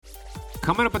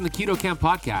Coming up on the Keto Camp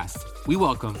podcast, we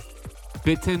welcome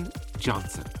Bitten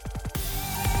Johnsson.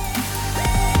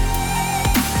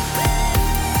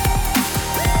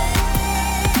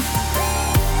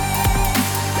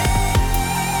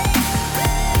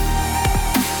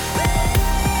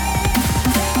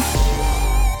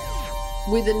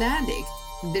 With an addict,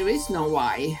 there is no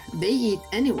why. They eat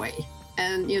anyway.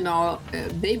 And,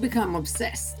 they become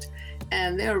obsessed.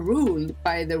 And they're ruled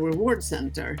by the reward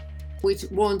center, which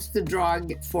wants the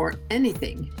drug for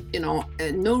anything,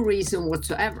 no reason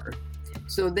whatsoever.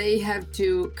 So they have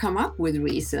to come up with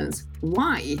reasons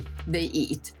why they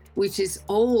eat, which is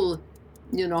all,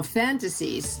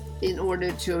 fantasies in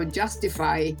order to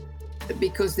justify,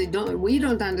 because we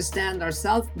don't understand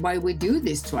ourselves why we do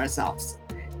this to ourselves.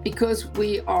 Because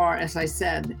we are, as I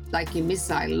said, like a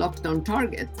missile locked on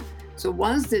target. So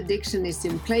once the addiction is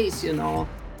in place,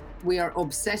 we are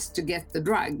obsessed to get the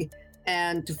drug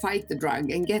and to fight the drug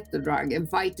and get the drug and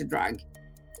fight the drug.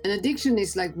 An addiction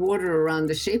is like water around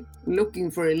the ship, looking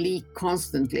for a leak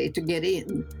constantly to get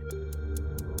in.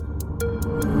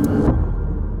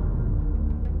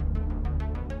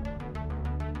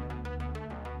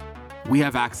 We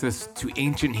have access to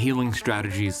ancient healing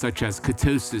strategies such as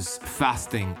ketosis,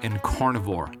 fasting, and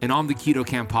carnivore. And on the Keto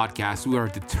Camp podcast, we are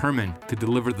determined to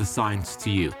deliver the science to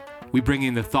you. We bring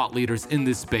in the thought leaders in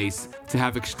this space to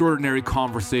have extraordinary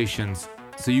conversations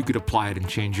so you could apply it and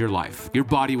change your life. Your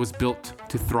body was built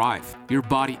to thrive. Your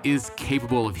body is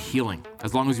capable of healing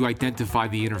as long as you identify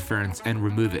the interference and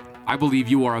remove it. I believe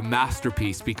you are a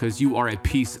masterpiece because you are a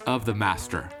piece of the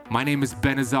master. My name is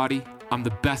Ben Azadi. I'm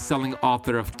the best-selling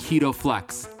author of Keto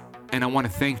Flex, and I want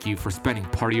to thank you for spending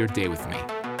part of your day with me.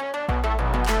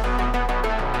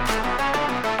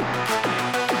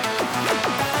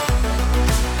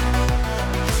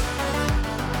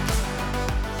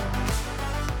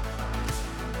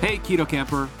 Hey, Keto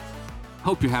Camper.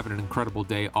 Hope you're having an incredible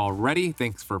day already.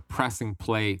 Thanks for pressing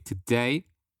play today.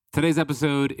 Today's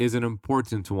episode is an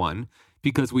important one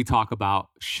because we talk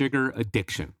about sugar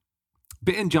addiction.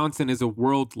 Bitten Johnsson is a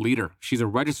world leader. She's a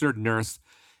registered nurse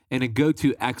and a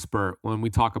go-to expert when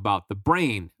we talk about the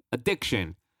brain,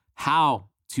 addiction, how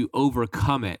to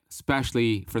overcome it,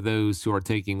 especially for those who are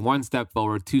taking one step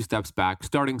forward, two steps back,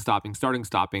 starting, stopping,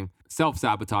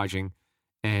 self-sabotaging,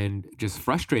 and just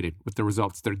frustrated with the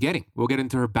results they're getting. We'll get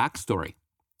into her backstory.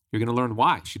 You're going to learn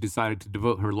why she decided to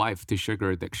devote her life to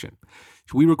sugar addiction.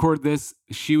 We recorded this.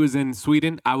 She was in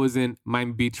Sweden. I was in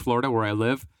Miami Beach, Florida, where I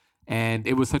live. And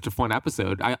it was such a fun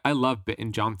episode. I love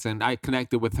Bitten Johnsson. I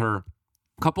connected with her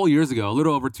a couple of years ago, a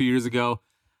little over 2 years ago.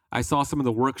 I saw some of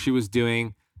the work she was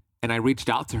doing, and I reached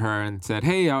out to her and said,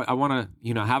 hey, I want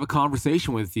to, have a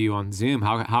conversation with you on Zoom.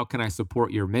 How can I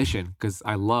support your mission? Because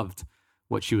I loved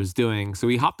what she was doing. So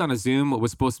we hopped on a Zoom. It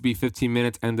was supposed to be 15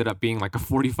 minutes, ended up being like a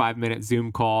 45-minute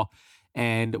Zoom call.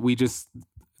 And we just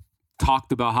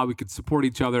talked about how we could support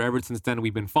each other. Ever since then,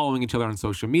 we've been following each other on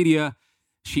social media.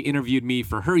 She interviewed me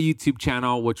for her YouTube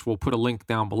channel, which we'll put a link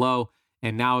down below.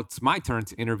 And now it's my turn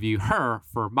to interview her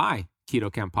for my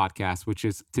Keto Camp podcast, which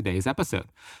is today's episode.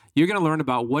 You're going to learn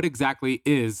about what exactly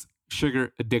is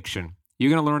sugar addiction. You're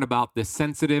going to learn about the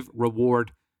sensitive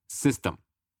reward system.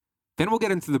 Then we'll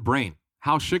get into the brain,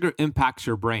 how sugar impacts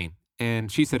your brain.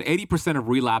 And she said 80% of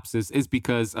relapses is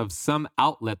because of some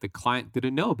outlet the client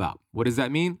didn't know about. What does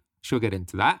that mean? She'll get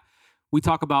into that. We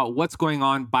talk about what's going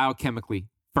on biochemically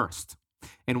first,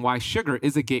 and why sugar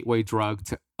is a gateway drug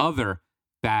to other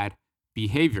bad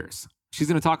behaviors. She's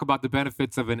going to talk about the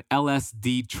benefits of an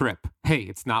LSD trip. Hey,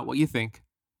 it's not what you think.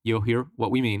 You'll hear what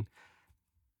we mean.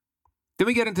 Then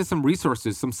we get into some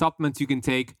resources, some supplements you can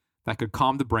take that could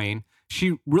calm the brain.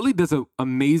 She really does an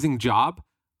amazing job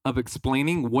of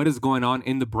explaining what is going on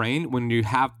in the brain when you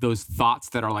have those thoughts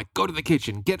that are like, go to the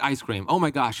kitchen, get ice cream. Oh my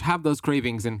gosh, have those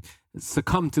cravings and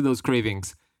succumb to those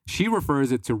cravings. She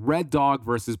refers it to red dog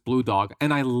versus blue dog.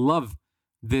 And I love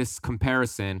this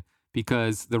comparison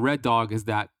because the red dog is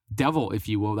that devil, if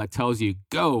you will, that tells you,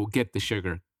 go get the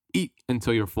sugar, eat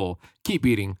until you're full, keep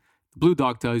eating. The blue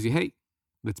dog tells you, hey,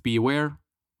 let's be aware,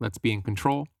 let's be in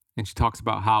control. And she talks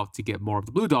about how to get more of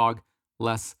the blue dog,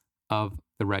 less of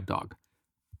the red dog.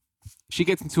 She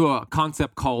gets into a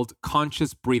concept called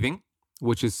conscious breathing,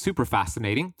 which is super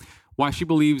fascinating. Why she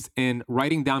believes in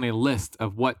writing down a list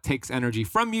of what takes energy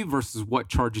from you versus what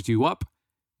charges you up,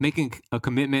 making a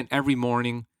commitment every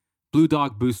morning, blue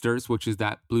dog boosters, which is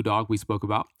that blue dog we spoke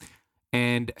about.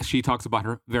 And she talks about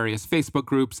her various Facebook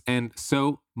groups and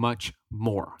so much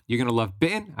more. You're going to love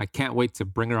Bitten. I can't wait to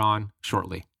bring her on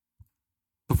shortly.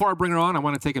 Before I bring her on, I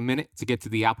want to take a minute to get to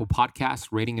the Apple Podcast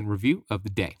rating and review of the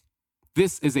day.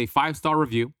 This is a 5-star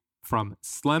review from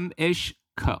Slemish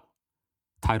Co.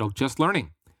 titled Just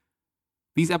Learning.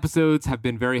 These episodes have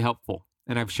been very helpful,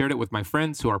 and I've shared it with my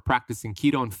friends who are practicing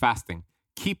keto and fasting.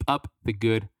 Keep up the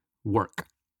good work.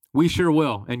 We sure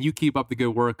will, and you keep up the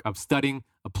good work of studying,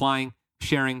 applying,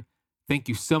 sharing. Thank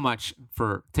you so much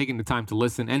for taking the time to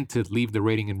listen and to leave the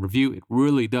rating and review. It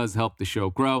really does help the show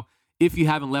grow. If you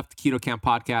haven't left the Keto Camp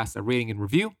Podcast a rating and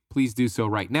review, please do so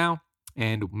right now,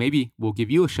 and maybe we'll give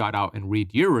you a shout out and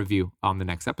read your review on the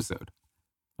next episode.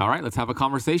 All right, let's have a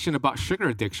conversation about sugar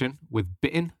addiction with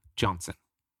Bitten Johnsson.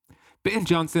 Bitten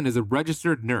Johnsson is a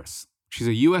registered nurse. She's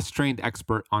a U.S.-trained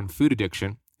expert on food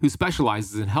addiction who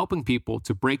specializes in helping people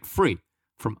to break free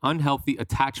from unhealthy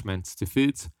attachments to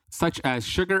foods such as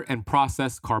sugar and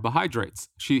processed carbohydrates.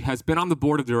 She has been on the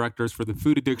board of directors for the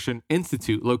Food Addiction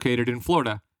Institute located in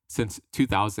Florida since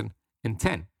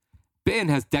 2010. Bitten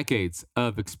has decades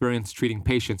of experience treating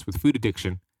patients with food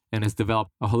addiction and has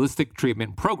developed a holistic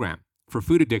treatment program for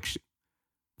food addiction,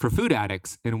 for food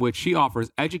addicts, in which she offers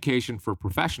education for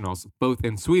professionals both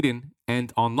in Sweden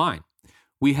and online.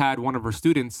 We had one of her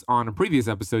students on a previous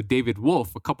episode, David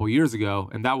Wolf, a couple years ago,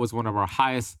 and that was one of our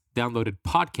highest downloaded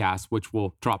podcasts, which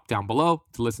we'll drop down below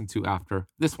to listen to after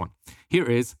this one. Here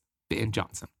is Bitten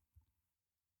Johnsson.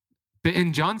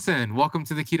 Bitten Johnsson, welcome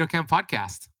to the Keto Camp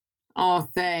Podcast. Oh,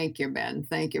 thank you, Ben.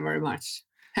 Thank you very much.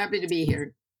 Happy to be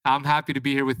here. I'm happy to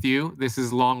be here with you. This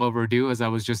is long overdue, as I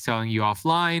was just telling you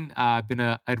offline. I've been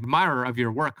an admirer of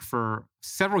your work for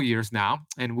several years now,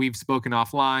 and we've spoken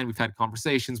offline. We've had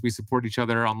conversations. We support each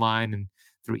other online and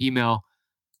through email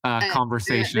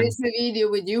conversations. There's a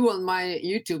video with you on my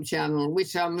YouTube channel,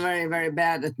 which I'm very, very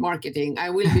bad at marketing.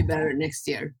 I will be better next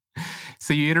year.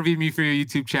 So you interviewed me for your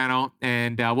YouTube channel,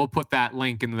 and we'll put that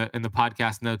link in the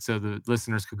podcast notes so the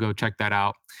listeners could go check that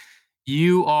out.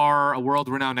 You are a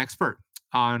world-renowned expert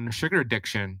on sugar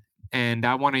addiction, and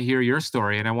I want to hear your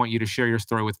story, and I want you to share your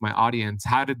story with my audience.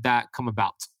 How did that come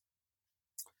about?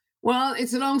 Well,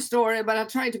 it's a long story, but I'll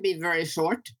try to be very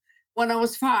short. When I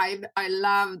was 5, I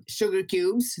loved sugar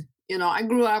cubes. You know, I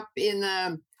grew up in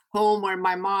a home where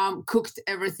my mom cooked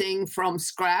everything from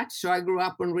scratch, so I grew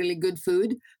up on really good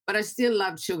food, but I still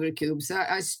loved sugar cubes.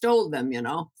 I stole them, you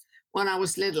know, when I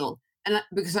was little, and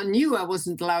because I knew I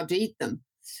wasn't allowed to eat them.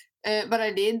 But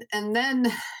I did. And then,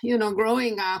 you know,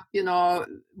 growing up, you know,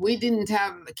 we didn't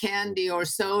have candy or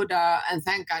soda. And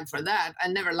thank God for that. I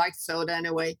never liked soda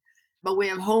anyway. But we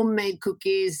have homemade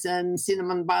cookies and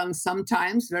cinnamon buns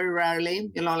sometimes, very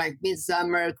rarely, you know, like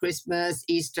midsummer, Christmas,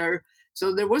 Easter.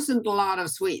 So there wasn't a lot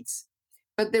of sweets.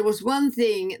 But there was one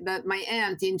thing that my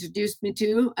aunt introduced me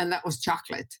to, and that was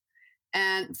chocolate.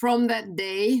 And from that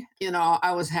day, you know,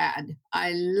 I was had.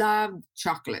 I loved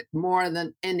chocolate more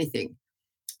than anything.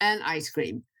 And ice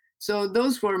cream. So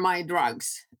those were my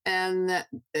drugs. And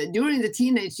during the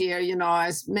teenage year, you know,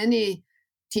 as many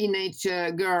teenage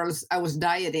girls, I was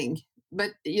dieting.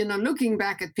 But, you know, looking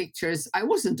back at pictures, I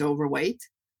wasn't overweight,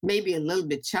 maybe a little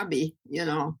bit chubby, you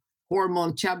know,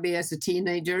 hormone chubby as a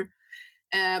teenager.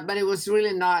 But it was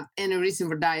really not any reason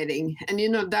for dieting. And, you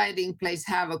know, dieting plays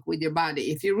havoc with your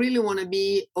body. If you really want to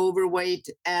be overweight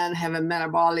and have a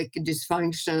metabolic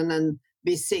dysfunction and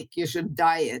be sick, you should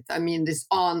diet. I mean, this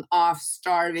on-off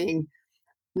starving,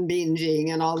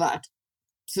 binging and all that.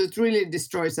 So it really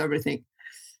destroys everything.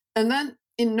 And then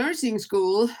in nursing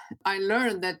school, I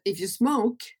learned that if you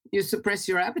smoke, you suppress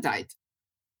your appetite.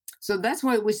 So that's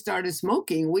why we started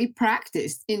smoking. We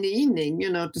practiced in the evening, you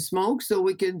know, to smoke so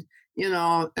we could, you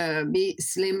know, be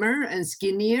slimmer and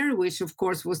skinnier, which of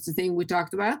course was the thing we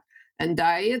talked about, and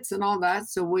diets and all that.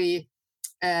 So we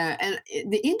and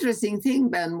the interesting thing,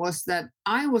 Ben, was that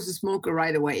I was a smoker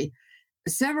right away.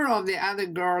 Several of the other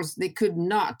girls, they could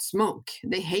not smoke.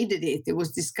 They hated it. It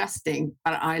was disgusting,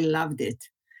 but I loved it.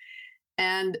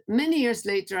 And many years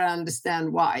later, I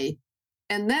understand why.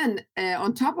 And then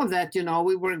on top of that, you know,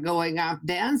 we were going out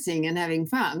dancing and having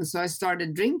fun. So I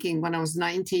started drinking when I was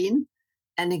 19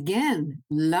 and again,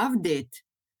 loved it.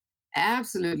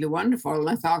 Absolutely wonderful. And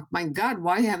I thought, my God,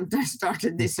 why haven't I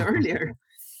started this earlier?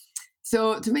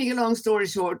 So to make a long story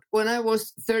short, when I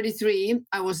was 33,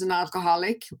 I was an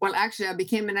alcoholic. Well, actually, I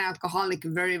became an alcoholic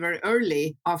very, very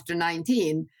early after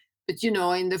 19. But, you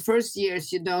know, in the first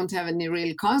years, you don't have any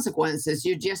real consequences.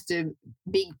 You're just a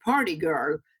big party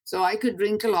girl. So I could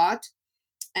drink a lot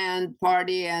and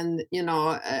party. And, you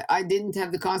know, I didn't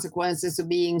have the consequences of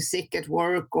being sick at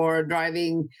work or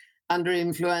driving under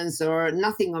influence or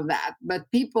nothing of that.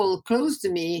 But people close to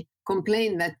me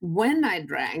complained that when I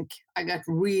drank, I got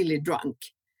really drunk.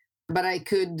 But I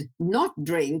could not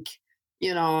drink,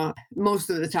 you know, most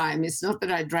of the time. It's not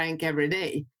that I drank every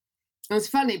day. It's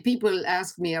funny, people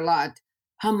ask me a lot,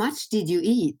 how much did you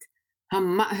eat?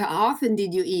 How often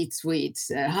did you eat sweets?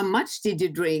 How much did you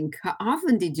drink? How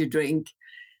often did you drink?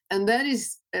 And that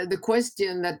is the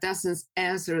question that doesn't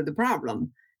answer the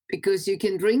problem, because you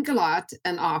can drink a lot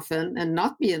and often and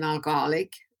not be an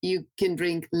alcoholic. You can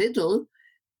drink little,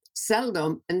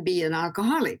 seldom, and be an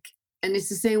alcoholic. And it's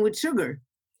the same with sugar.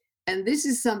 And this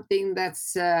is something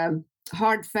that's a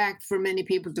hard fact for many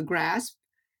people to grasp.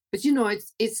 But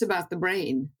it's about the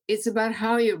brain. It's about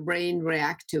how your brain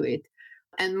reacts to it.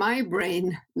 And my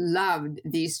brain loved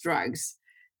these drugs.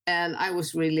 And I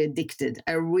was really addicted.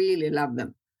 I really loved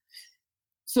them.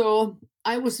 So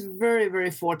I was very,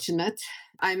 very fortunate.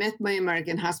 I met my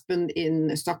American husband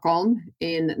in Stockholm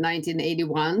in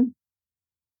 1981.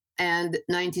 And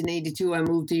 1982, I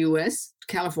moved to US,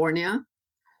 California,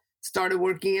 started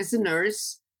working as a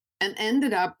nurse, and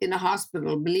ended up in a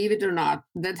hospital, believe it or not,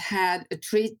 that had a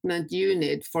treatment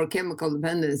unit for chemical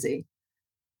dependency.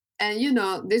 And,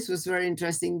 this was very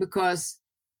interesting because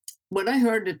when I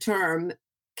heard the term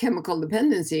chemical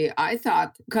dependency, I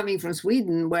thought, coming from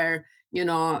Sweden, where,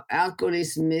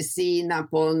 alcoholism is seen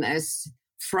upon as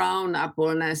frowned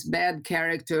upon as bad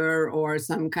character or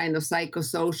some kind of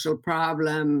psychosocial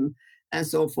problem and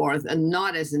so forth, and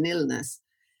not as an illness.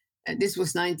 This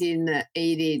was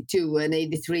 1982 and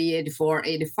 83, 84,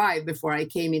 85 before I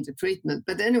came into treatment.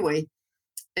 But anyway,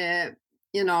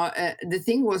 the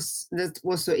thing was that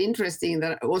was so interesting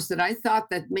that I thought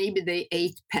that maybe they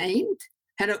ate paint,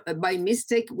 by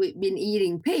mistake been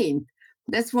eating paint.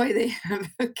 That's why they have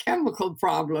a chemical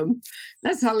problem.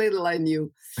 That's how little I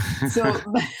knew. So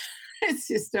it's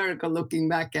hysterical looking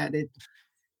back at it.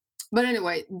 But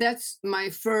anyway, that's my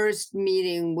first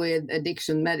meeting with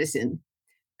addiction medicine.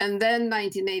 And then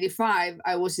 1985,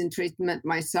 I was in treatment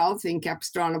myself in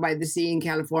Capistrano by the Sea in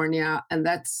California. And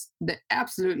that's the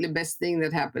absolutely best thing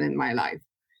that happened in my life.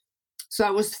 So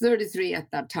I was 33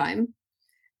 at that time.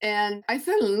 And I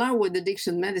fell in love with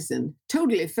addiction medicine,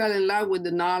 totally fell in love with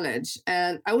the knowledge.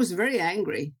 And I was very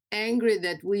angry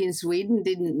that we in Sweden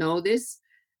didn't know this.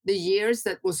 The years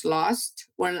that was lost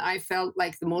when I felt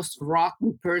like the most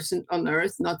rotten person on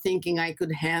earth, not thinking I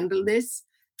could handle this,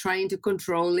 trying to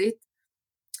control it,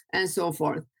 and so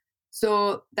forth.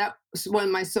 So that was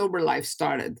when my sober life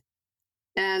started.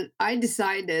 And I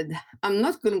decided I'm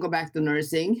not going to go back to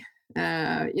nursing.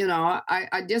 I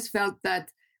just felt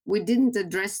that we didn't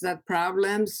address that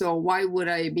problem, so why would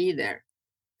I be there?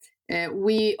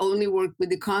 We only worked with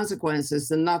the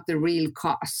consequences and not the real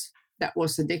cause. That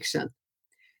was addiction.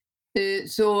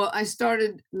 So I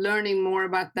started learning more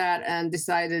about that and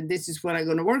decided this is what I'm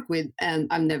going to work with, and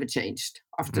I've never changed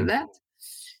after that.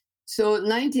 So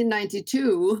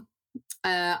 1992,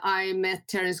 I met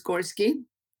Terence Gorski,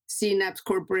 Synapse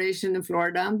Corporation in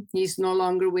Florida. He's no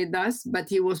longer with us, but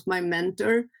he was my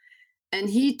mentor. And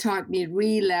he taught me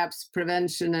relapse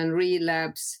prevention and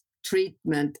relapse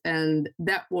treatment. And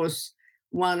that was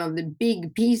one of the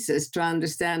big pieces to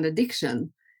understand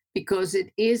addiction, because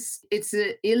it's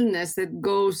an illness that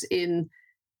goes in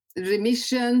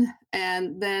remission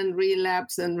and then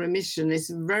relapse and remission. It's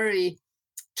a very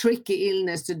tricky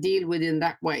illness to deal with in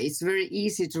that way. It's very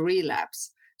easy to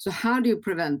relapse. So how do you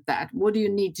prevent that? What do you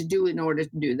need to do in order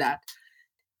to do that?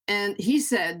 And he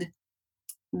said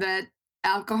that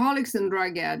alcoholics and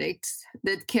drug addicts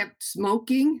that kept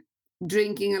smoking,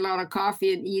 drinking a lot of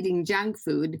coffee, and eating junk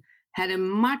food had a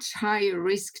much higher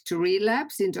risk to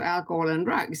relapse into alcohol and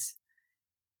drugs.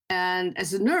 And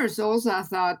as a nurse also, I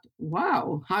thought,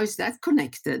 wow, how is that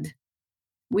connected?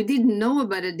 We didn't know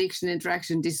about addiction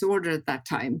interaction disorder at that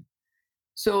time.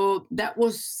 So that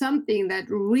was something that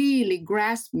really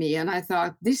grasped me. And I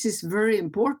thought, this is very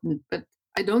important, but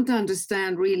I don't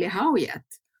understand really how yet.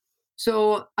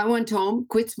 So I went home,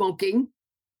 quit smoking.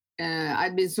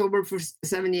 I'd been sober for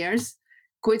 7 years,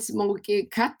 quit smoking,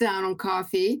 cut down on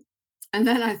coffee. And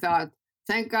then I thought,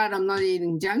 thank God I'm not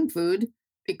eating junk food,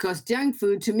 because junk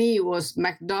food to me was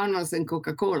McDonald's and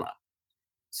Coca-Cola.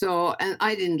 So, and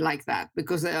I didn't like that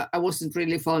because I wasn't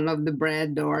really fond of the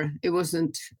bread, or it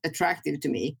wasn't attractive to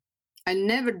me. I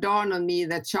never dawned on me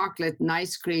that chocolate and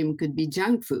ice cream could be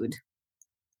junk food.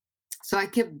 So I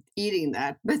kept eating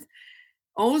that. But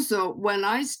also, when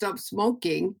I stopped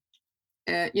smoking,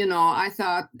 I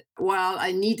thought, well,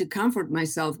 I need to comfort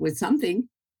myself with something.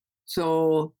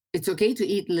 So it's okay to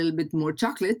eat a little bit more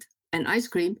chocolate and ice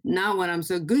cream now when I'm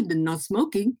so good and not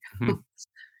smoking.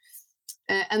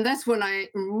 And that's when I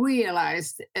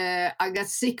realized I got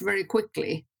sick very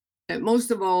quickly.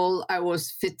 Most of all, I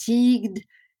was fatigued,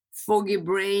 foggy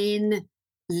brain,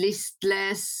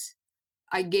 listless.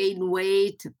 I gained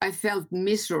weight. I felt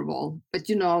miserable. But,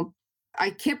 I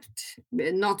kept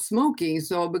not smoking.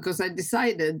 So because I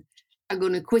decided I'm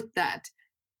going to quit that.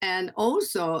 And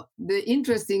also, the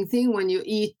interesting thing when you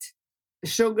eat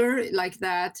sugar like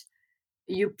that,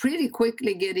 you pretty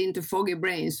quickly get into foggy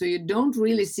brain. So you don't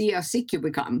really see how sick you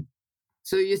become.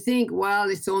 So you think, well,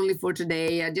 it's only for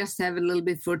today. I just have a little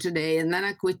bit for today. And then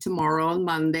I quit tomorrow on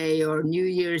Monday or New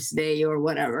Year's Day or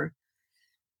whatever.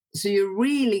 So you're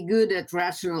really good at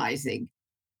rationalizing.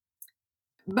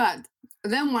 But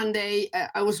then one day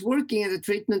I was working at a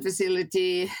treatment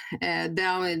facility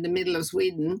down in the middle of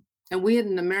Sweden. And we had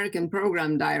an American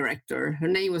program director. Her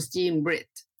name was Jean Britt.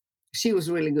 She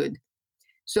was really good.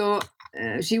 So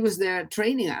she was there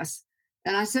training us.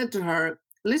 And I said to her,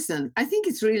 listen, I think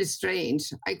it's really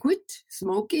strange. I quit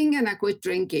smoking and I quit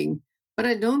drinking, but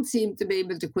I don't seem to be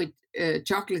able to quit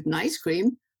chocolate and ice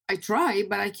cream. I try,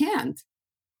 but I can't.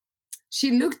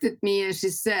 She looked at me and she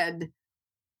said,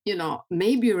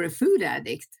 maybe you're a food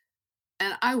addict.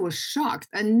 And I was shocked.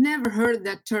 I never heard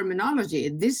that terminology.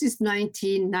 This is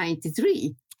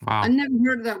 1993. Wow. I never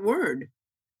heard that word.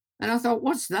 And I thought,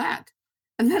 what's that?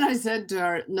 And then I said to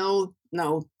her, no,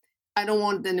 I don't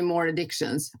want any more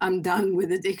addictions. I'm done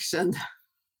with addiction.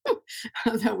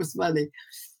 That was funny.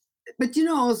 But,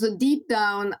 also deep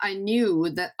down, I knew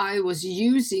that I was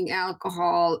using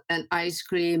alcohol and ice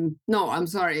cream. No, I'm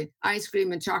sorry, ice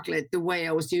cream and chocolate the way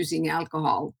I was using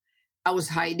alcohol. I was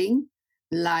hiding,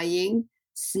 lying,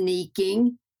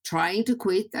 sneaking, trying to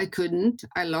quit. I couldn't.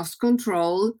 I lost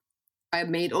control. I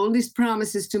made all these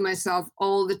promises to myself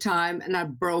all the time, and I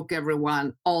broke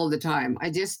everyone all the time. I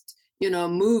just,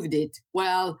 moved it.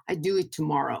 Well, I do it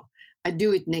tomorrow. I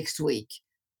do it next week.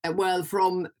 Well,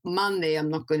 from Monday, I'm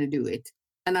not going to do it.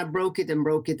 And I broke it and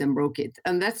broke it and broke it.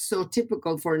 And that's so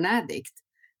typical for an addict.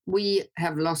 We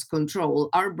have lost control.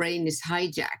 Our brain is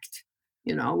hijacked.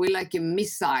 We're like a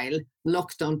missile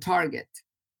locked on target.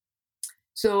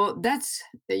 So that's,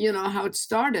 how it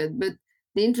started. But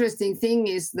the interesting thing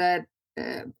is that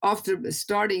after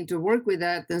starting to work with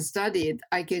that and study it,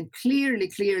 I can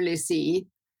clearly see,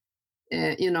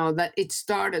 that it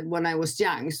started when I was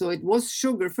young. So it was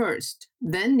sugar first,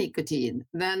 then nicotine,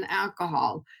 then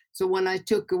alcohol. So when I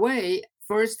took away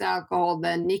first alcohol,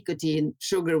 then nicotine,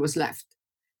 sugar was left.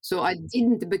 So I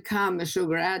didn't become a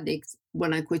sugar addict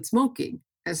when I quit smoking,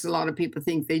 as a lot of people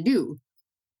think they do.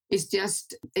 It's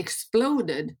just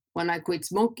exploded when I quit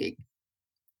smoking.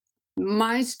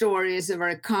 My story is a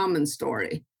very common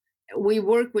story. We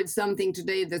work with something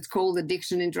today that's called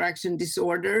addiction interaction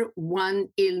disorder, one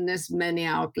illness, many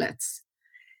outlets.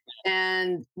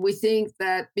 And we think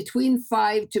that between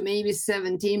 5 to maybe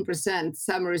 17%,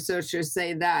 some researchers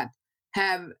say that,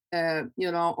 have,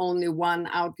 only one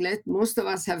outlet. Most of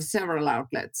us have several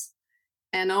outlets.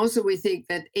 And also we think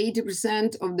that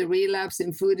 80% of the relapse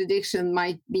in food addiction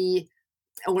might be,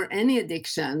 or any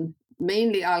addiction,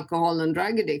 mainly alcohol and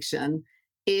drug addiction,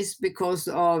 is because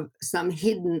of some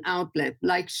hidden outlet,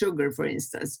 like sugar, for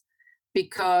instance,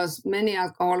 because many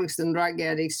alcoholics and drug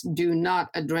addicts do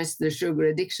not address their sugar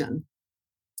addiction.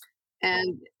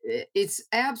 And it's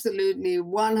absolutely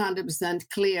 100%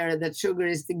 clear that sugar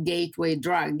is the gateway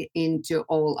drug into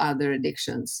all other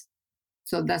addictions.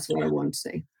 So that's what I want to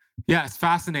say. Yeah, it's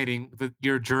fascinating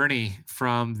your journey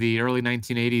from the early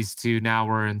 1980s to now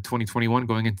we're in 2021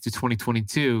 going into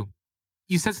 2022.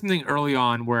 You said something early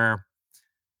on where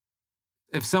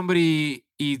if somebody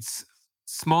eats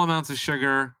small amounts of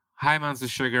sugar, high amounts of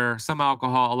sugar, some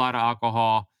alcohol, a lot of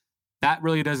alcohol, that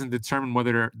really doesn't determine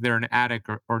whether they're an addict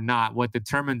or not. What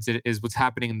determines it is what's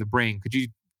happening in the brain. Could you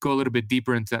go a little bit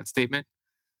deeper into that statement?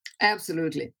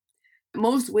 Absolutely.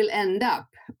 Most will end up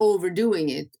overdoing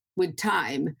it with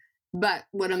time. But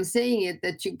what I'm saying is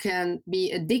that you can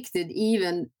be addicted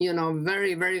even,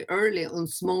 very, very early on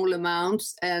small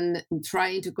amounts and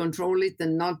trying to control it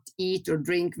and not eat or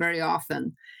drink very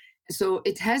often. So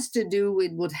it has to do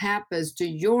with what happens to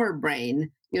your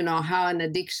brain, how an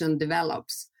addiction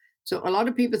develops. So a lot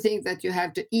of people think that you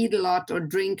have to eat a lot or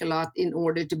drink a lot in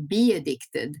order to be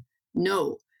addicted.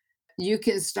 No, you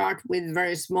can start with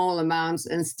very small amounts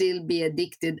and still be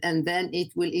addicted, and then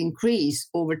it will increase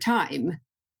over time.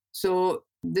 So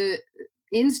the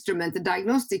instrument, the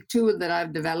diagnostic tool that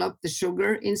I've developed, the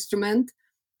sugar instrument,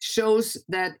 shows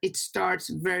that it starts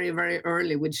very, very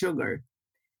early with sugar.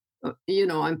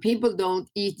 And people don't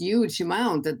eat huge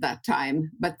amount at that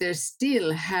time, but they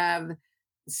still have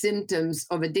symptoms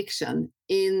of addiction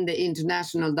in the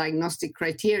international diagnostic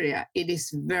criteria. It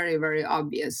is very, very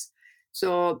obvious.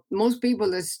 So most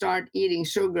people that start eating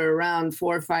sugar around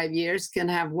 4 or 5 years can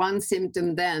have one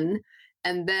symptom then,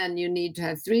 and then you need to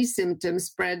have 3 symptoms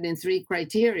spread in 3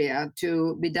 criteria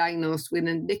to be diagnosed with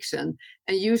an addiction.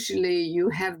 And usually you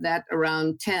have that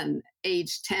around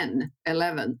age 10,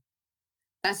 11.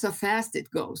 That's how fast it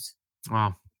goes.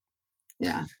 Wow.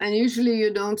 Yeah. And usually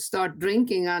you don't start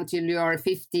drinking until you are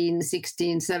 15,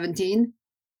 16, 17.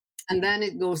 And then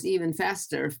it goes even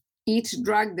faster. Each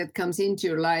drug that comes into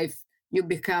your life, you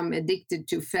become addicted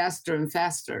to faster and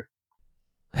faster.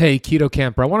 Hey, Keto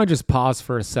Camper, I want to just pause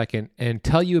for a second and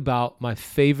tell you about my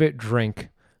favorite drink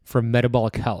for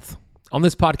metabolic health. On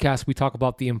this podcast, we talk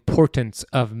about the importance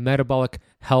of metabolic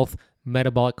health,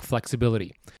 metabolic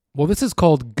flexibility. Well, this is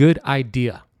called Good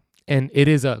Idea, and it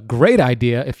is a great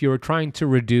idea if you're trying to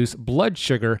reduce blood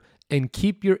sugar and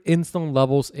keep your insulin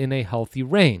levels in a healthy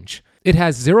range. It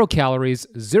has 0 calories,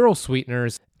 0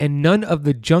 sweeteners, and none of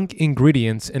the junk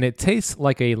ingredients, and it tastes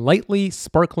like a lightly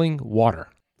sparkling water.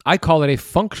 I call it a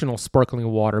functional sparkling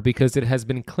water because it has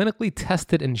been clinically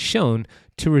tested and shown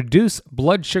to reduce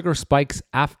blood sugar spikes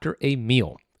after a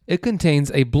meal. It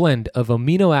contains a blend of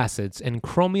amino acids and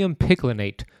chromium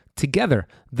picolinate. Together,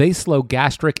 they slow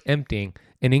gastric emptying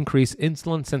and increase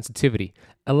insulin sensitivity,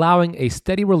 allowing a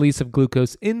steady release of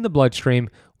glucose in the bloodstream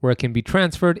where it can be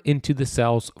transferred into the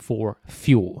cells for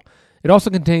fuel. It also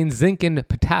contains zinc and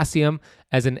potassium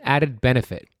as an added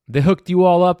benefit. They hooked you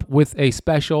all up with a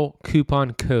special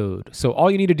coupon code. So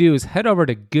all you need to do is head over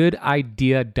to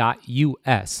goodidea.us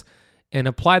and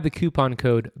apply the coupon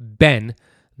code BEN,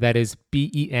 that is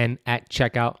BEN, at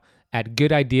checkout at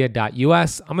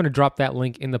goodidea.us. I'm going to drop that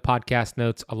link in the podcast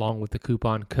notes along with the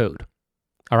coupon code.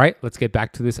 All right, let's get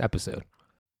back to this episode.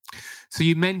 So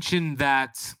you mentioned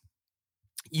that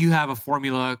you have a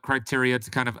formula criteria to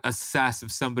kind of assess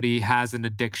if somebody has an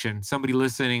addiction. Somebody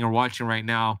listening or watching right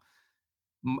now,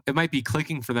 it might be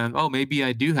clicking for them. Oh, maybe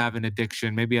I do have an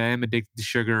addiction. Maybe I am addicted to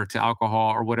sugar, to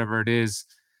alcohol, or whatever it is.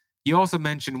 You also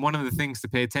mentioned one of the things to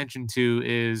pay attention to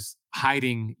is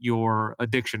hiding your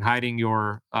addiction, hiding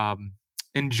your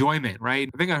enjoyment, right?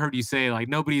 I think I heard you say like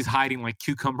nobody's hiding like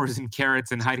cucumbers and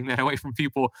carrots and hiding that away from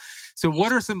people. So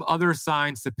what are some other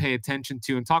signs to pay attention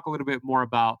to, and talk a little bit more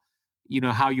about,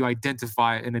 how you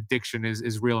identify an addiction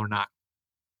is real or not?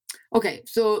 Okay,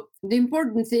 so the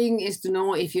important thing is to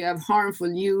know if you have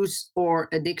harmful use or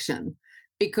addiction,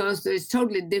 because there's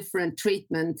totally different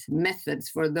treatment methods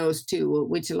for those two,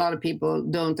 which a lot of people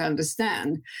don't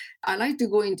understand. I like to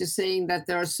go into saying that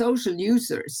there are social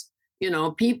users,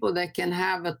 people that can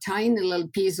have a tiny little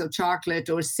piece of chocolate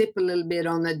or sip a little bit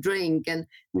on a drink and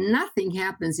nothing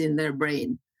happens in their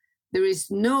brain. There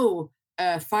is no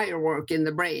firework in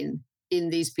the brain in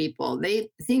these people. They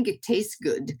think it tastes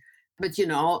good. But,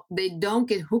 they don't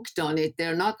get hooked on it.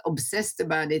 They're not obsessed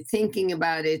about it, thinking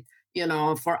about it,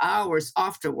 for hours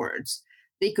afterwards.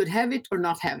 They could have it or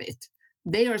not have it.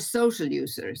 They are social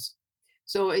users.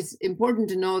 So it's important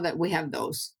to know that we have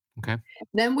those. Okay.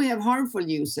 Then we have harmful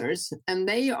users, and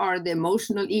they are the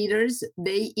emotional eaters.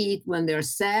 They eat when they're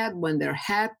sad, when they're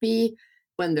happy,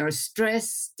 when they're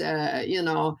stressed,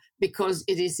 because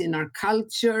it is in our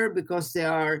culture, because they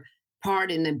are part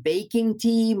in a baking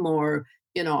team, or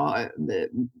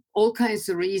all kinds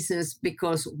of reasons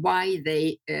because why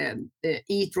they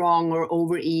eat wrong or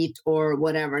overeat or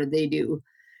whatever they do.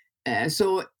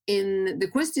 So in the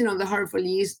question of the harmful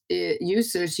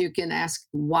users, you can ask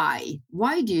why.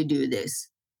 Why do you do this?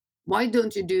 Why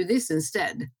don't you do this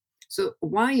instead? So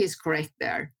why is correct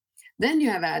there. Then you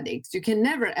have addicts. You can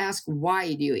never ask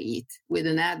why do you eat with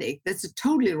an addict. That's a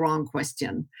totally wrong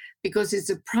question because it's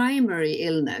a primary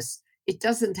illness. It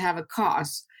doesn't have a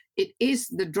cause. It is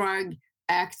the drug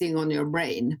acting on your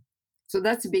brain. So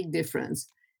that's a big difference.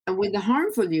 And with the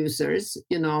harmful users,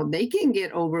 they can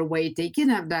get overweight, they can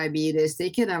have diabetes, they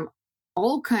can have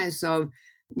all kinds of,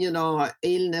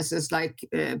 illnesses like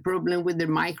problem with their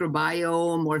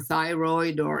microbiome or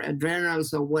thyroid or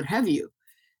adrenals or what have you.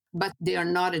 But they are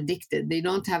not addicted. They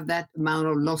don't have that amount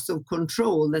of loss of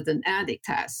control that an addict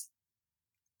has.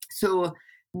 So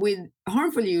with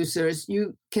harmful users,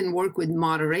 you can work with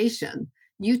moderation.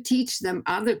 You teach them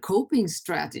other coping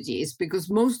strategies because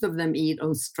most of them eat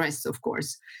on stress, of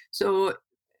course. So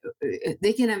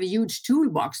they can have a huge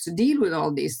toolbox to deal with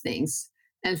all these things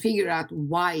and figure out,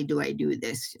 why do I do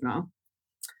this?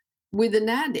 With an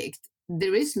addict,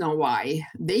 there is no why.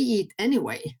 They eat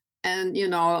anyway. And,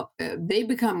 they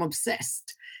become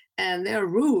obsessed and they're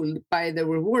ruled by the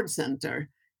reward center,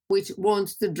 which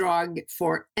wants the drug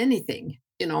for anything,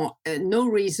 no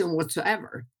reason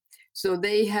whatsoever. So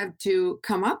they have to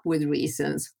come up with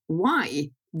reasons why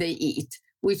they eat,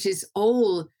 which is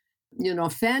all,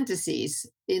 fantasies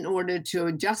in order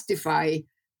to justify,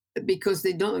 because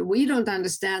we don't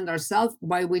understand ourselves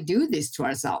why we do this to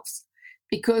ourselves,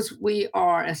 because we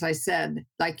are, as I said,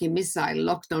 like a missile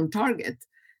locked on target.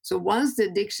 So once the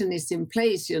addiction is in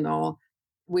place,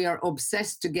 we are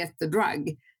obsessed to get the drug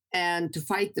and to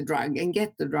fight the drug and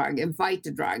get the drug and fight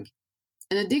the drug.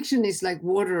 An addiction is like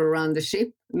water around the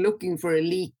ship, looking for a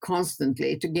leak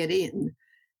constantly to get in.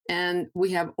 And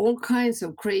we have all kinds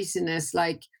of craziness,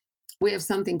 like we have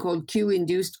something called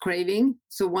cue-induced craving.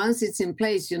 So once it's in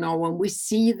place, when we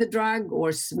see the drug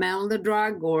or smell the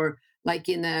drug, or like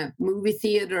in a movie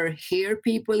theater, hear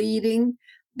people eating,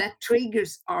 that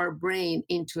triggers our brain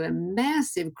into a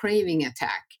massive craving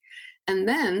attack. And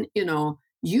then,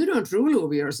 you don't rule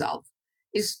over yourself.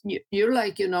 You're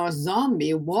like, a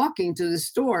zombie walking to the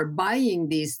store, buying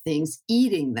these things,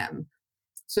 eating them.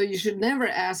 So you should never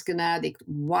ask an addict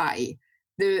why.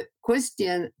 The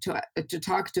question to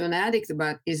talk to an addict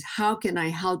about is, how can I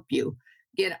help you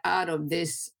get out of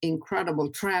this incredible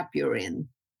trap you're in?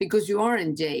 Because you are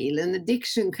in jail. And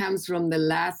addiction comes from the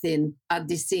Latin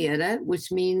addicere,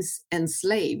 which means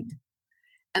enslaved.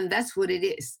 And that's what it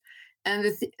is. And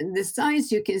the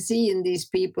signs you can see in these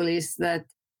people is that,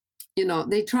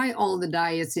 they try all the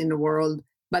diets in the world,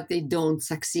 but they don't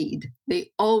succeed.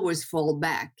 They always fall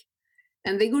back.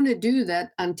 And they're going to do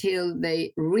that until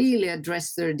they really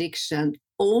address their addiction,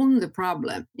 own the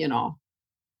problem,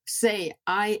 say,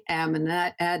 I am an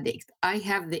addict. I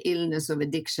have the illness of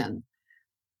addiction.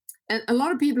 And a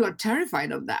lot of people are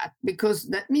terrified of that, because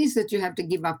that means that you have to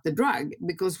give up the drug,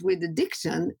 because with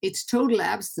addiction, it's total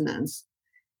abstinence.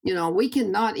 We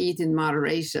cannot eat in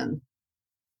moderation.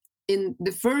 In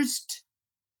the first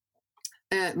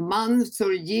months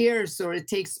or years, or it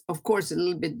takes, of course, a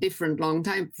little bit different long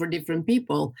time for different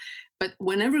people. But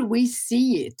whenever we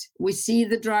see it, we see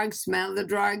the drug, smell the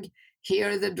drug,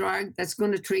 hear the drug, that's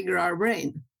going to trigger our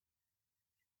brain.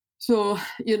 So,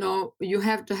 you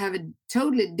have to have a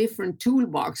totally different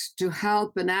toolbox to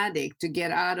help an addict to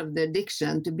get out of the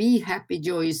addiction, to be happy,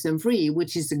 joyous, and free,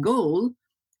 which is the goal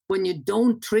when you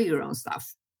don't trigger on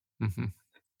stuff. Mm-hmm.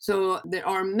 So there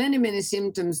are many, many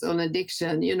symptoms on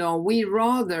addiction. We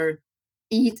rather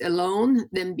eat alone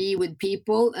than be with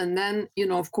people. And then,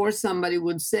 of course, somebody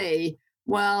would say,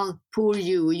 well, poor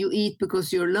you eat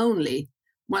because you're lonely.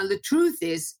 Well, the truth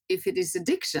is, if it is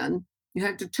addiction, you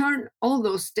have to turn all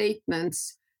those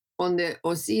statements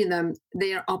or see them,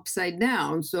 they are upside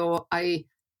down. So I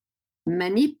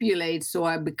manipulate, so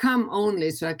I become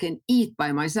only, so I can eat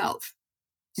by myself.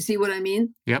 You see what I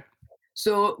mean? Yep.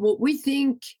 So what we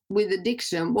think with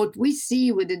addiction, what we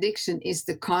see with addiction is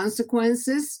the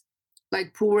consequences,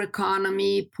 like poor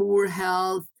economy, poor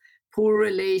health, poor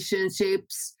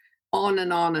relationships, on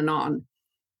and on and on.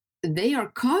 They are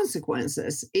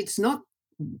consequences. It's not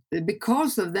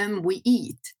because of them we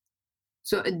eat.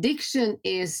 So addiction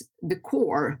is the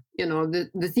core,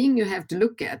 the thing you have to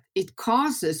look at. It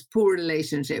causes poor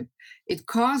relationship. It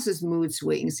causes mood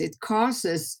swings. It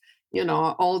causes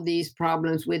all these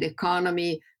problems with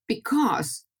economy,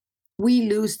 because we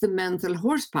lose the mental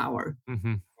horsepower.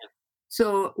 Mm-hmm.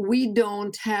 So we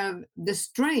don't have the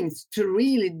strength to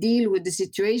really deal with the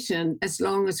situation as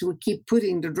long as we keep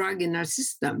putting the drug in our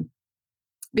system,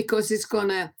 because it's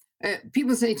gonna,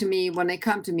 people say to me when they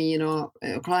come to me,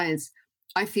 clients,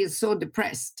 I feel so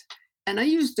depressed. And I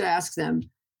used to ask them,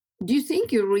 do you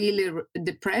think you're really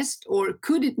depressed? Or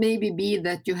could it maybe be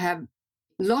that you have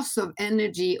loss of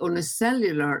energy on a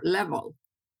cellular level?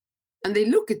 And they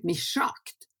look at me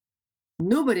shocked.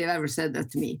 Nobody ever said that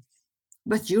to me.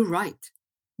 But you're right.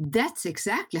 That's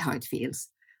exactly how it feels.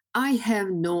 I have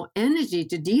no energy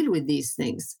to deal with these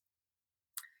things.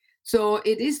 So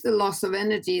it is the loss of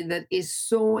energy that is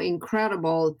so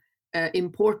incredible,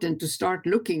 important to start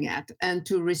looking at and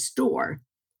to restore.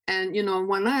 And,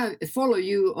 when I follow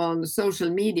you on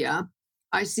social media,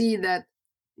 I see that,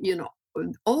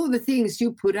 all the things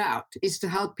you put out is to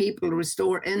help people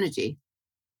restore energy.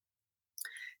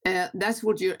 That's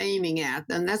what you're aiming at.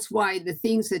 And that's why the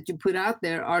things that you put out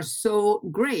there are so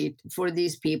great for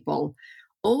these people.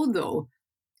 Although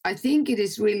I think it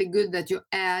is really good that you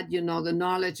add, the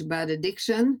knowledge about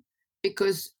addiction,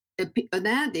 because an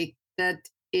addict that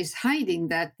is hiding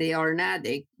that they are an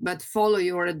addict, but follow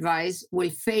your advice, will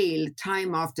fail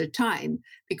time after time,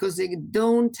 because they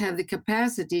don't have the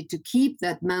capacity to keep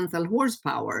that mental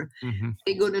horsepower. Mm-hmm.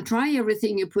 They're going to try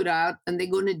everything you put out, and they're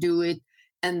going to do it.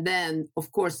 And then,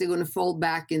 of course, they're going to fall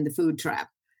back in the food trap.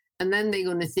 And then they're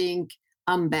going to think,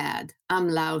 I'm bad, I'm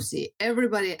lousy.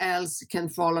 Everybody else can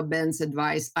follow Ben's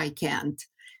advice, I can't.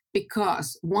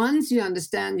 Because once you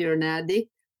understand you're an addict,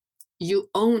 you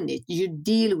own it, you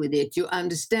deal with it, you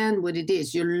understand what it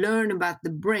is, you learn about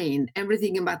the brain,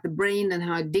 everything about the brain and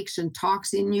how addiction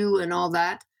talks in you and all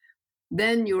that,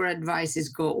 then your advice is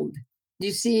gold. Do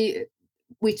you see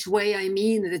which way I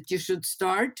mean that you should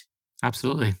start?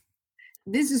 Absolutely.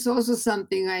 This is also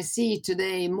something I see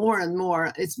today more and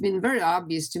more. It's been very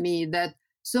obvious to me that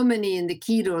so many in the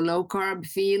keto low carb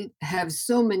field have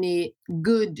so many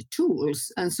good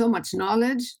tools and so much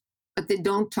knowledge, but they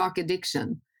don't talk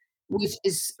addiction, which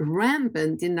is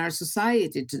rampant in our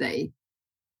society today.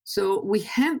 So we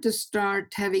have to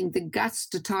start having the guts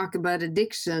to talk about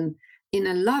addiction in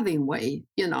a loving way.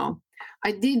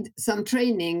 I did some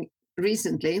training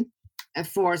recently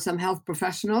for some health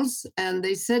professionals, and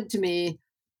they said to me,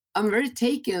 I'm very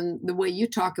taken the way you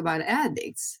talk about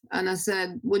addicts. And I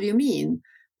said, what do you mean?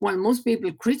 Well, most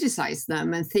people criticize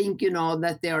them and think,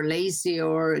 that they are lazy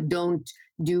or don't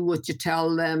do what you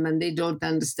tell them and they don't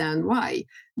understand why.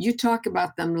 You talk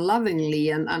about them lovingly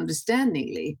and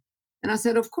understandingly. And I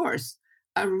said, of course,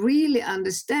 I really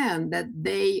understand that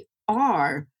they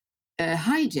are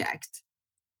hijacked.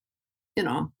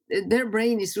 Their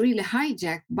brain is really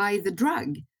hijacked by the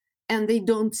drug and they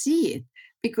don't see it.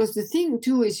 Because the thing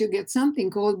too is you get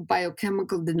something called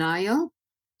biochemical denial.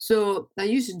 So I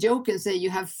used to joke and say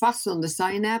you have fuss on the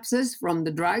synapses from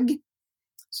the drug.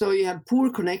 So you have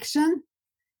poor connection.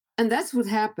 And that's what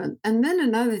happened. And then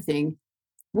another thing,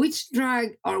 which drug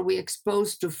are we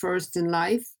exposed to first in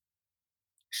life?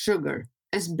 Sugar,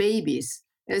 as babies,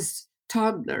 as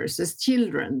toddlers, as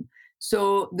children.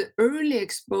 So the early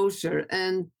exposure,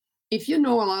 and if you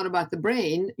know a lot about the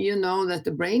brain, you know that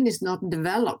the brain is not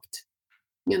developed,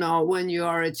 when you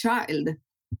are a child.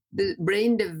 The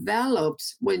brain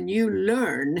develops when you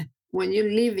learn, when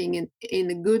you're living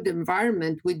in a good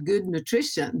environment with good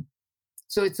nutrition.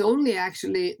 So it's only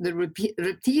actually the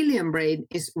reptilian brain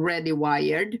is ready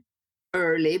wired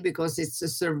early because it's a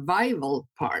survival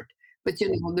part. But,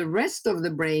 the rest of the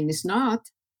brain is not.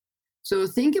 So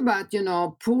think about,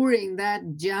 pouring that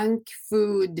junk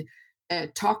food,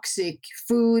 toxic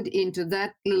food into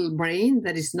that little brain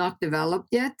that is not developed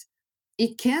yet.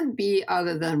 It can't be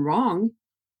other than wrong.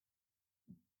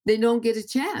 They don't get a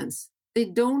chance. They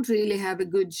don't really have a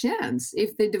good chance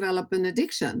if they develop an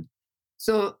addiction.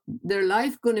 So their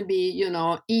life going to be,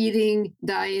 eating,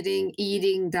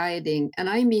 dieting. And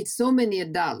I meet so many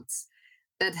adults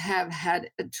that have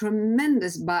had a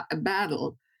tremendous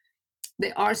battle.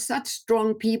 They are such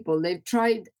strong people. They've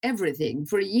tried everything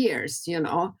for years,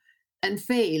 and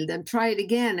failed and tried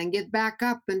again and get back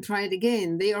up and try it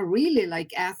again. They are really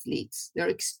like athletes. They're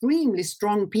extremely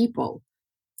strong people.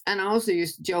 And I also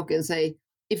used to joke and say,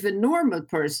 if a normal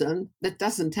person that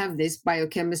doesn't have this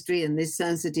biochemistry and this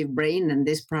sensitive brain and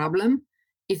this problem,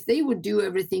 if they would do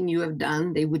everything you have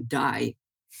done, they would die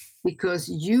because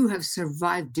you have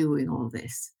survived doing all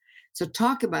this. So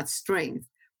talk about strength,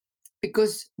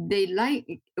 because they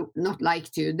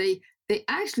they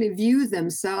actually view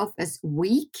themselves as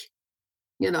weak,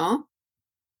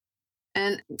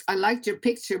 And I liked your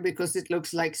picture because it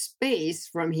looks like space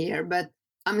from here, but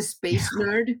I'm a space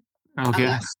nerd. Okay.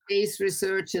 I love space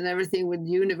research and everything with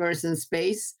universe and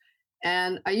space.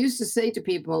 And I used to say to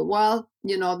people, well,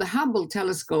 the Hubble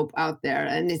telescope out there,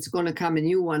 and it's going to come a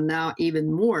new one now,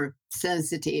 even more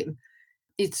sensitive.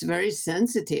 It's very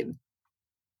sensitive.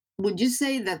 Would you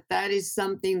say that that is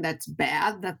something that's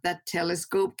bad, that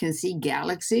telescope can see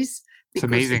galaxies? It's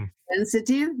amazing. It's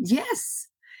sensitive? Yes.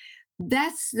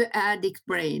 That's the addict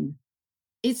brain.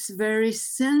 It's very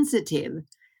sensitive.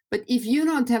 But if you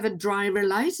don't have a driver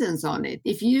license on it,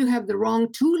 if you have the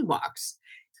wrong toolbox,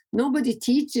 nobody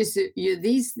teaches you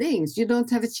these things, you don't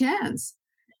have a chance.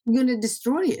 You're going to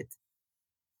destroy it.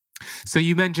 So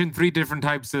you mentioned 3 different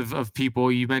types of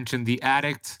people. You mentioned the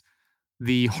addict,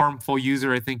 the harmful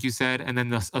user, I think you said, and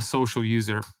then a social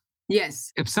user.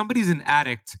 Yes. If somebody's an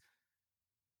addict,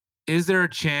 is there a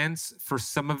chance for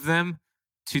some of them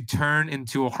to turn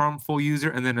into a harmful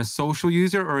user and then a social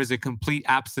user, or is it complete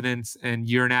abstinence and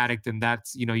you're an addict and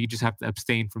that's, you just have to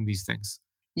abstain from these things?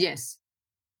 Yes.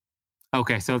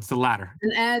 Okay, so it's the latter.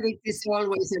 An addict is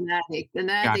always an addict. An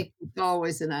addict is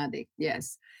always an addict,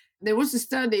 yes. There was a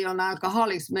study on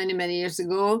alcoholics many, many years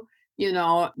ago, they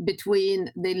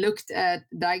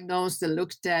diagnosed and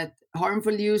looked at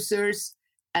harmful users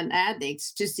and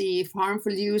addicts to see if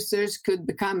harmful users could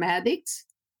become addicts.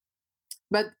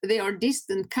 But they are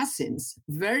distant cousins.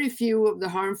 Very few of the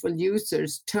harmful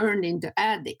users turn into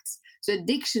addicts. So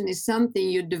addiction is something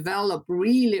you develop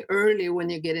really early when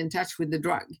you get in touch with the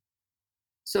drug.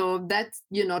 So that,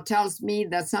 tells me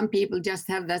that some people just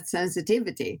have that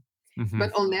sensitivity. Mm-hmm.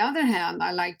 But on the other hand,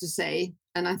 I like to say,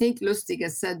 and I think Lustig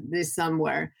has said this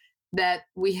somewhere, that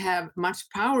we have much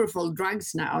powerful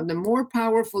drugs now. The more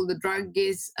powerful the drug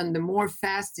is and the more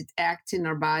fast it acts in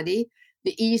our body,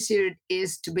 the easier it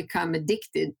is to become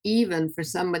addicted, even for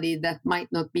somebody that might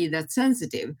not be that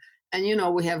sensitive. And,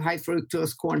 we have high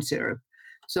fructose corn syrup.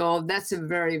 So that's a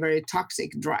very, very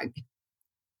toxic drug.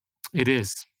 It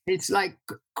is. It's like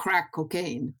crack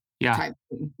cocaine Yeah. type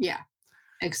thing. Yeah,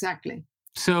 exactly.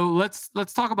 So let's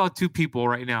talk about two people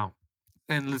right now,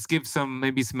 and let's give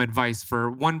maybe some advice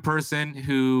for one person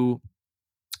who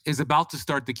is about to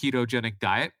start the ketogenic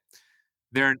diet.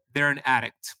 They're an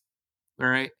addict, all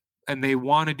right, and they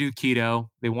want to do keto.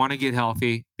 They want to get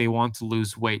healthy. They want to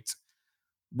lose weight.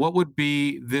 What would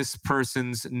be this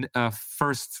person's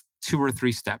first 2 or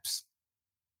 3 steps?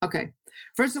 Okay.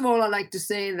 First of all, I like to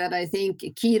say that I think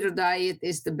keto diet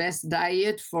is the best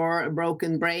diet for a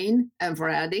broken brain and for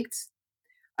addicts.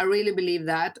 I really believe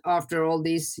that after all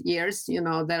these years,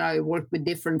 that I worked with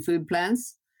different food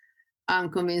plans. I'm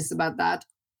convinced about that.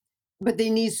 But they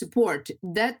need support.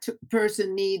 That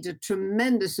person needs a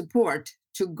tremendous support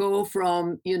to go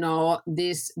from,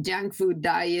 this junk food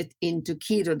diet into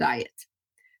keto diet.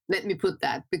 Let me put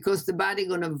that, because the body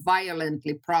going to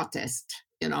violently protest,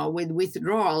 with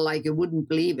withdrawal like you wouldn't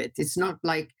believe it. It's not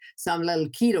like some little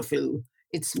keto flu.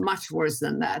 It's much worse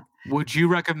than that. Would you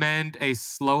recommend a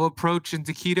slow approach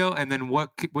into keto? And then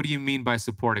what do you mean by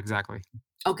support exactly?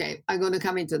 Okay, I'm going to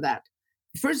come into that.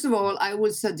 First of all, I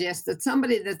would suggest that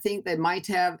somebody that think they might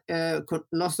have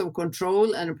loss of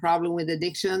control and a problem with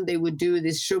addiction, they would do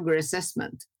this sugar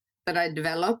assessment that I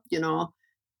developed,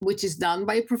 which is done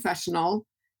by a professional.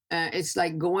 It's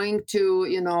like going to,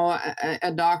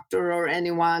 a doctor or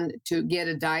anyone to get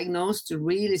a diagnosis to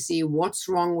really see what's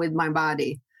wrong with my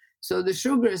body. So the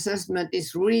sugar assessment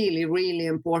is really, really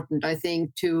important, I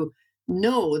think, to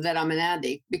know that I'm an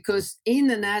addict, because in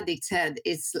an addict's head,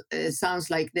 it sounds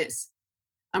like this.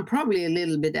 I'm probably a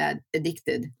little bit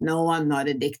addicted. No, I'm not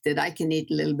addicted. I can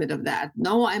eat a little bit of that.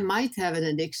 No, I might have an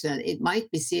addiction. It might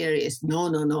be serious.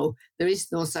 No. There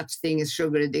is no such thing as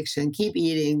sugar addiction. Keep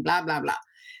eating, blah, blah, blah.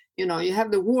 You have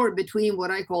the war between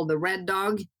what I call the red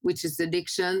dog, which is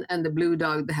addiction, and the blue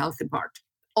dog, the healthy part.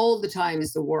 All the time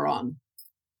is the war on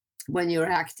when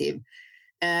you're active.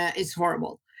 It's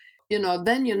horrible.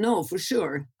 Then for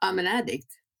sure I'm an addict.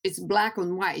 It's black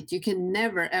and white. You can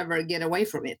never, ever get away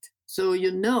from it. So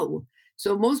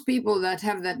So most people that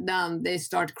have that done, they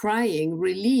start crying,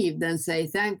 relieved, and say,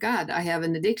 thank God I have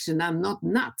an addiction. I'm not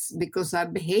nuts because I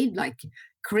behaved like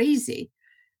crazy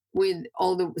with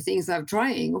all the things I'm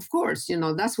trying. Of course,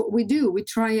 that's what we do. We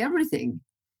try everything.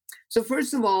 So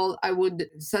first of all, I would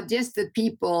suggest that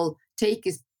people take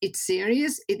it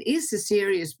serious. It is a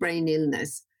serious brain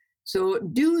illness. So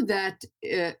do that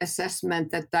assessment,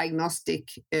 that diagnostic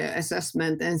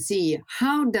assessment, and see,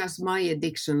 how does my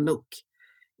addiction look?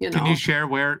 Can you share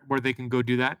where they can go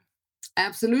do that?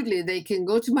 Absolutely. They can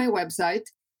go to my website,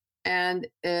 and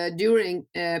during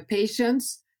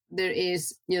patients, there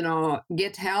is,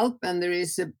 get help, and there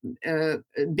is a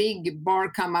big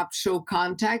bar come up, show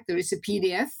contact. There is a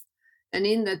PDF. And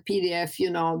in that PDF,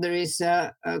 there is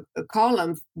a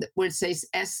column where it says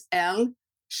SL,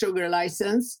 sugar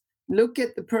license. Look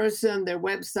at the person, their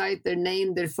website, their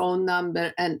name, their phone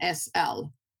number, and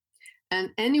SL. And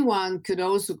anyone could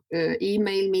also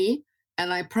email me,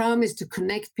 and I promise to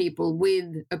connect people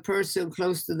with a person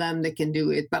close to them that can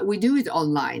do it. But we do it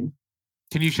online.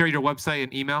 Can you share your website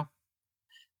and email?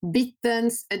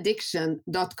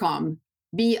 Bittensaddiction.com,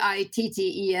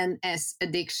 BITTENS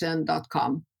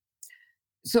addiction.com.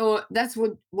 So that's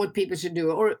what people should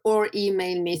do, or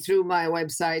email me through my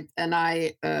website, and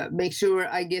I make sure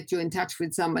I get you in touch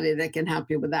with somebody that can help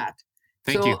you with that.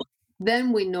 Thank you.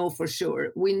 Then we know for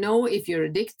sure. We know if you're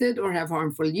addicted or have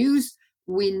harmful use.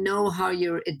 We know how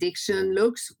your addiction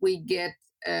looks. We get,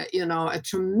 a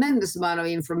tremendous amount of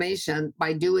information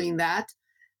by doing that.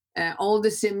 All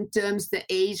the symptoms, the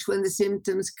age when the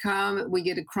symptoms come, we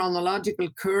get a chronological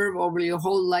curve over your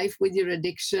whole life with your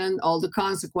addiction, all the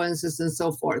consequences and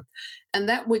so forth. And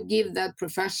that would give that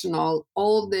professional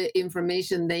all the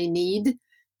information they need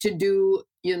to do,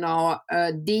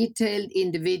 a detailed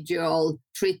individual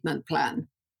treatment plan.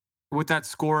 With that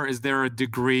score, is there a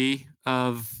degree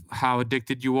of how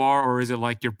addicted you are, or is it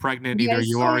like you're pregnant, either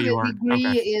you are or you aren't?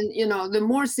 Okay. In, the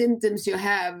more symptoms you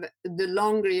have, the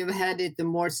longer you've had it, the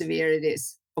more severe it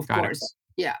is, of course.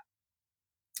 Yeah,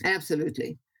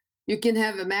 absolutely. You can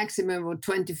have a maximum of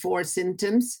 24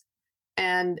 symptoms,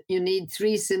 and you need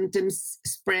 3 symptoms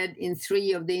spread in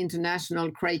 3 of the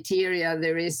international criteria.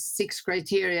 There is 6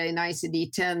 criteria in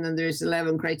ICD-10, and there's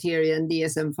 11 criteria in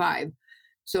DSM-5.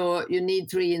 So you need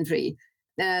 3 and 3.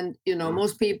 And,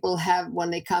 most people have,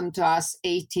 when they come to us,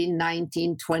 18,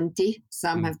 19, 20.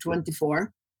 Some have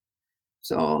 24.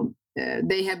 So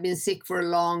they have been sick for a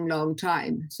long, long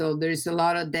time. So there's a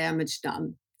lot of damage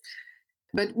done.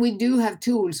 But we do have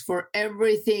tools for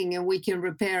everything, and we can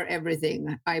repair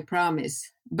everything, I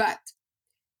promise. But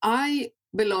I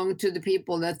belong to the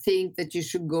people that think that you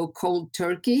should go cold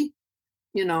turkey,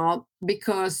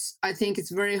 because I think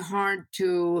it's very hard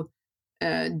to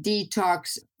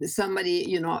detox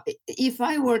somebody. If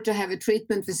I were to have a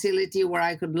treatment facility where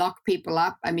I could lock people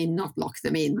up, I mean, not lock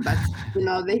them in, but,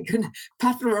 they could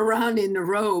patter around in a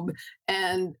robe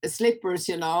and slippers,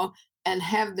 and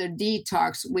have their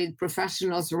detox with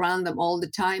professionals around them all the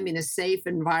time in a safe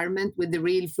environment with the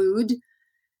real food,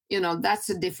 that's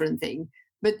a different thing.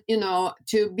 But,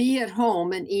 to be at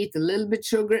home and eat a little bit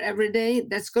sugar every day,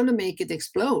 that's going to make it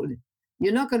explode.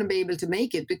 You're not going to be able to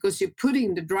make it because you're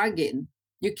putting the drug in.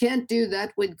 You can't do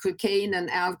that with cocaine and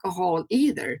alcohol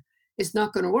either. It's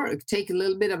not going to work. Take a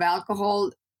little bit of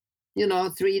alcohol,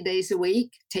 3 days a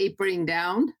week, tapering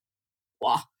down.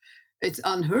 Wow, it's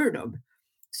unheard of.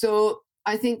 So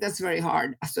I think that's very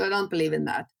hard. So I don't believe in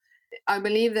that. I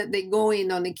believe that they go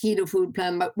in on a keto food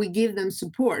plan, but we give them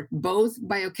support, both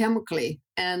biochemically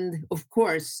and, of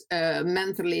course,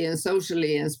 mentally and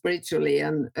socially and spiritually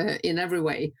and in every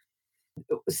way.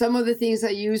 Some of the things I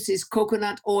use is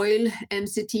coconut oil,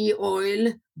 MCT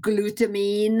oil,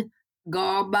 glutamine,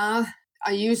 GABA.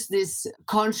 I use this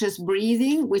conscious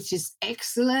breathing, which is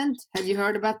excellent. Have you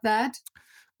heard about that?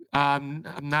 I'm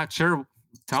not sure.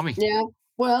 Tell me. Yeah.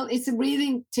 Well, it's a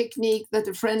breathing technique that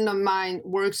a friend of mine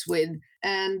works with.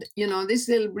 And, this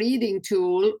little breathing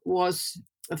tool was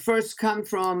first come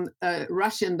from a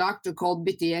Russian doctor called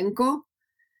Bitten.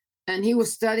 And he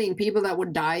was studying people that were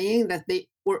dying, that they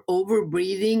were over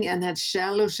breathing and had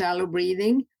shallow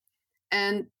breathing.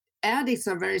 And addicts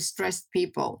are very stressed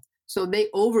people. So they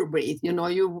overbreathe.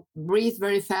 You breathe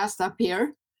very fast up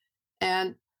here.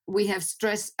 And we have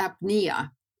stress apnea.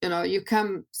 You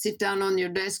come sit down on your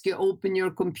desk, you open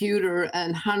your computer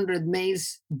and 100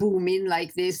 mails boom in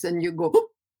like this and you go,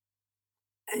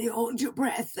 and you hold your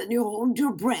breath and you hold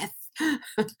your breath.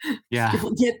 Yeah. You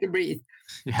forget to breathe.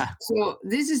 Yeah. So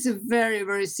this is a very,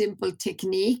 very simple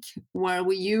technique where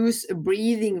we use a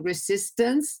breathing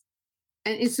resistance.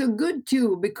 And it's so good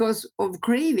too because of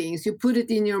cravings. You put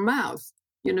it in your mouth.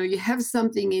 You have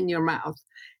something in your mouth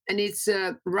and it's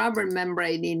a rubber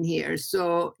membrane in here.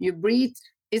 So you breathe.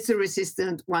 It's a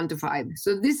resistant 1 to 5.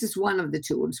 So this is one of the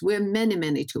tools. We have many,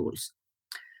 many tools.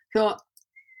 So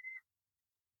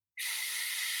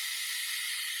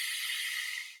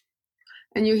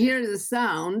and you hear the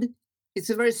sound. It's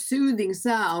a very soothing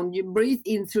sound. You breathe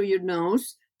in through your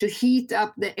nose to heat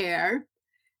up the air.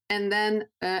 And then,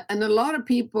 and a lot of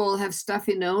people have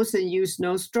stuffy nose and use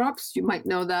nose drops. You might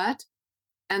know that.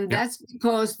 And that's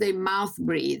because they mouth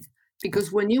breathe.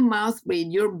 Because when you mouth breathe,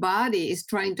 your body is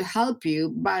trying to help you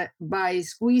by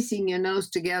squeezing your nose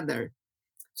together.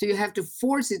 So you have to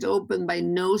force it open by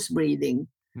nose breathing,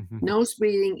 nose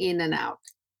breathing in and out.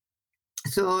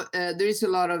 So there is a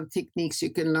lot of techniques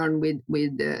you can learn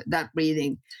with that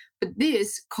breathing. But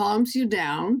this calms you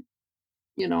down,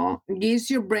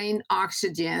 gives your brain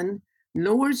oxygen,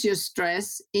 lowers your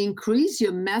stress, increase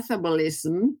your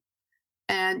metabolism,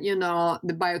 and,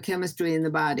 the biochemistry in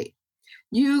the body.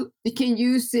 You can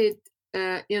use it,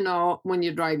 when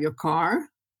you drive your car,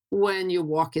 when you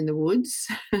walk in the woods,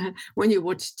 when you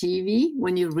watch TV,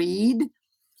 when you read.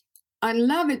 I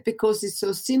love it because it's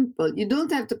so simple. You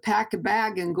don't have to pack a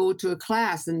bag and go to a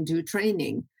class and do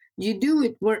training. You do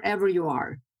it wherever you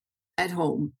are at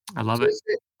home. I love it.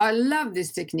 I love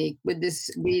this technique with this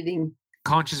breathing.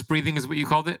 Conscious breathing is what you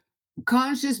called it?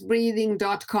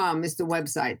 Consciousbreathing.com is the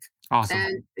website. Awesome.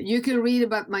 And you can read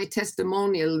about my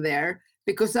testimonial there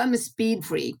because I'm a speed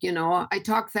freak. I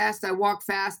talk fast, I walk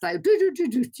fast, I do,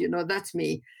 that's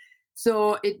me.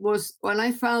 So it was when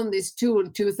I found this tool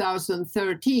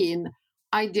 2013,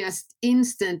 I just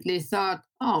instantly thought,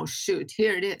 oh, shoot,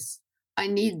 here it is. I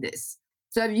need this.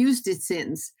 So I've used it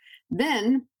since.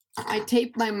 Then I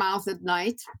tape my mouth at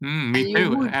night. Me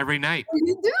too. Every night. Oh,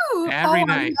 you do? Every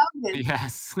night. I love it.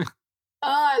 Yes.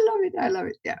 I love it. I love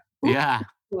it. Yeah. Yeah.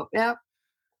 So, yeah.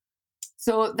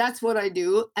 So that's what I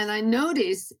do. And I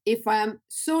notice if I'm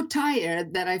so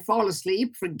tired that I fall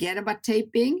asleep, forget about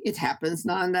taping. It happens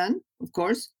now and then, of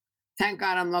course. Thank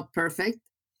God I'm not perfect.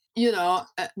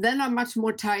 Then I'm much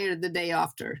more tired the day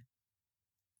after.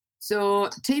 So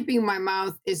taping my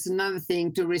mouth is another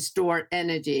thing to restore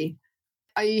energy.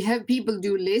 I have people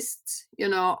do lists,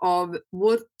 of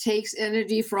what takes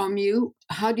energy from you.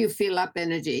 How do you fill up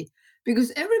energy?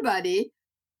 Because everybody,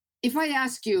 if I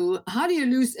ask you, how do you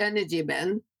lose energy,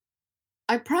 Ben?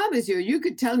 I promise you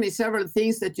could tell me several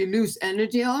things that you lose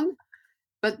energy on.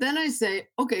 But then I say,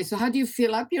 okay, so how do you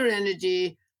fill up your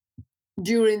energy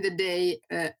during the day?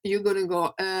 You're going to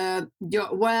go, I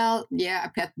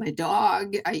pet my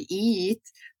dog, I eat.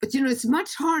 But, it's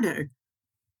much harder.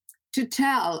 to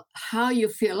tell how you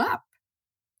fill up.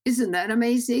 Isn't that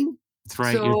amazing? That's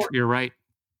right. So You're right.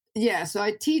 yeah, so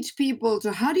I teach people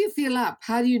to how do you fill up?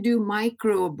 How do you do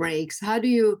micro breaks? How do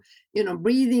you,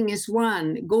 breathing is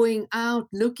one, going out,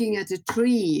 looking at a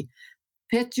tree,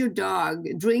 pet your dog,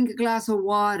 drink a glass of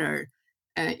water,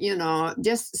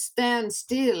 just stand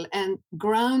still and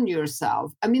ground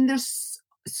yourself. I mean, there's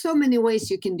so many ways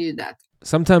you can do that.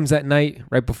 Sometimes at night,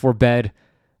 right before bed,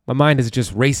 my mind is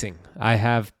just racing. I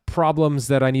have problems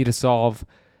that I need to solve,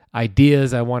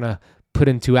 ideas I want to put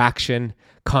into action,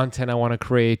 content I want to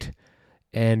create.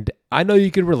 And I know you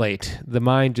can relate. The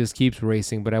mind just keeps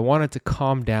racing, but I wanted to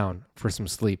calm down for some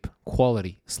sleep,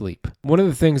 quality sleep. One of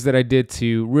the things that I did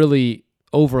to really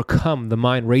overcome the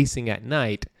mind racing at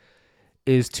night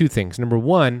is two things. Number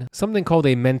one, something called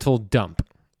a mental dump.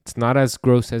 It's not as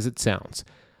gross as it sounds.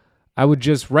 I would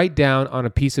just write down on a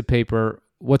piece of paper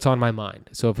what's on my mind.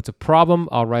 So if it's a problem,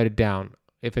 I'll write it down.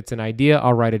 If it's an idea,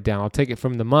 I'll write it down. I'll take it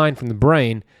from the mind, from the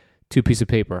brain, to a piece of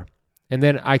paper. And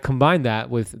then I combine that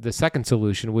with the second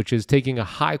solution, which is taking a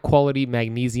high-quality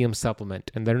magnesium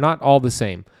supplement. And they're not all the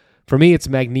same. For me, it's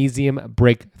Magnesium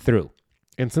Breakthrough.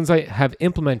 And since I have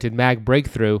implemented Mag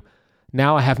Breakthrough,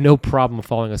 now I have no problem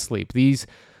falling asleep. These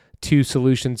two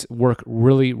solutions work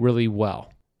really, really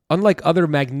well. Unlike other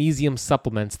magnesium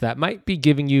supplements that might be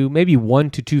giving you maybe 1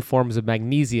 to 2 forms of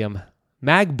magnesium,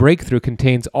 Mag Breakthrough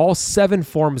contains all 7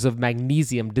 forms of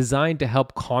magnesium designed to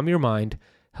help calm your mind,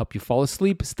 help you fall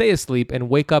asleep, stay asleep, and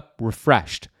wake up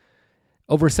refreshed.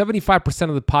 Over 75%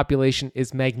 of the population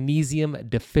is magnesium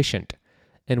deficient.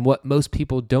 And what most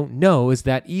people don't know is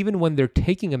that even when they're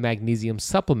taking a magnesium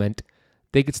supplement,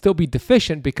 they could still be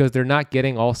deficient because they're not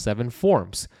getting all 7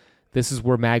 forms. This is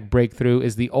where Mag Breakthrough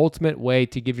is the ultimate way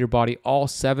to give your body all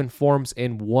 7 forms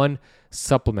in one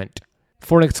supplement.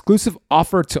 For an exclusive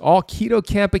offer to all Keto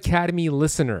Camp Academy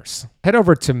listeners, head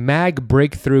over to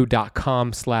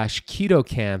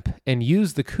magbreakthrough.com/ketocamp and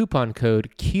use the coupon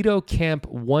code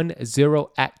KETOCAMP10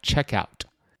 at checkout.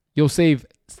 You'll save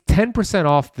 10%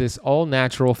 off this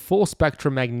all-natural,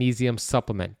 full-spectrum magnesium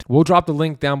supplement. We'll drop the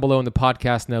link down below in the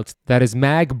podcast notes. That is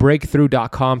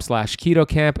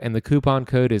magbreakthrough.com/ketocamp, and the coupon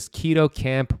code is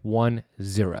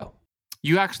KETOCAMP10.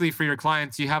 You actually, for your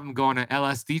clients, you have them go on an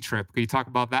LSD trip. Can you talk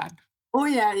about that? Oh,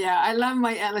 yeah. I love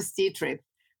my LSD trip.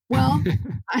 Well,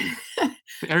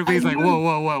 Everybody's like,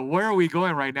 whoa. Where are we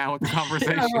going right now with the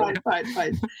conversation?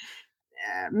 Right.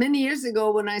 Many years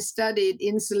ago when I studied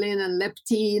insulin and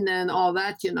leptin and all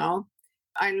that,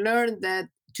 I learned that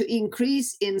to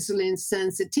increase insulin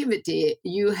sensitivity,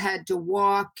 you had to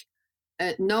walk,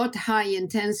 not high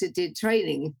intensity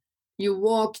training. You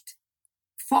walked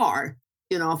far,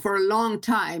 for a long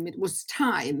time. It was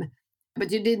time, but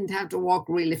you didn't have to walk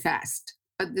really fast.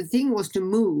 But the thing was to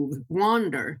move,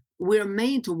 wander. We're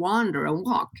made to wander and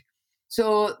walk.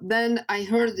 So then I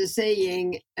heard the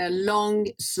saying, a long,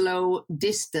 slow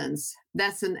distance.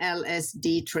 That's an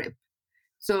LSD trip.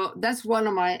 So that's one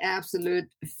of my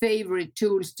absolute favorite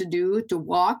tools to do, to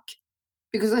walk,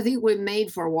 because I think we're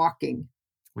made for walking.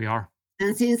 We are.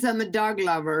 And since I'm a dog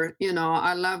lover,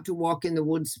 I love to walk in the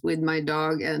woods with my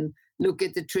dog and look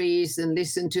at the trees and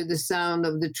listen to the sound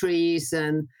of the trees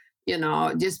and,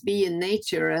 just be in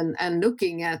nature and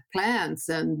looking at plants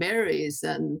and berries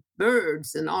and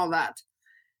birds and all that.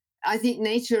 I think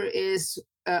nature is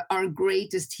our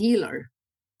greatest healer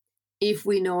if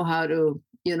we know how to,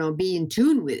 be in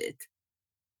tune with it.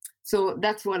 So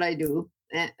that's what I do.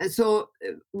 So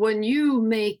when you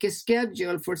make a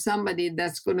schedule for somebody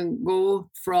that's going to go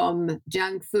from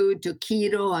junk food to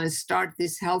keto and start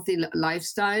this healthy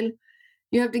lifestyle,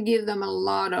 you have to give them a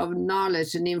lot of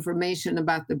knowledge and information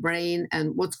about the brain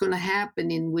and what's going to happen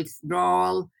in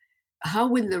withdrawal. How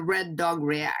will the red dog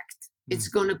react? It's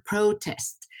going to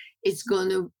protest. It's going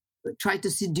to try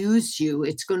to seduce you.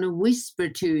 It's going to whisper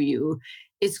to you.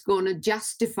 It's going to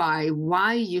justify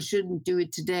why you shouldn't do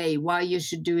it today, why you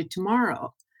should do it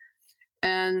tomorrow.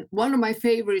 And one of my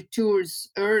favorite tools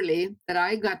early that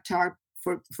I got taught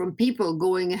from people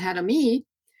going ahead of me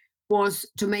was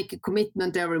to make a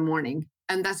commitment every morning.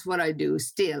 And that's what I do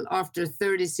still after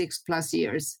 36 plus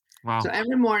years. Wow. So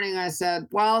every morning I said,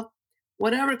 well,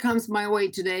 whatever comes my way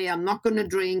today, I'm not going to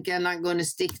drink and I'm going to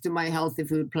stick to my healthy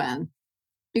food plan.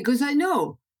 Because I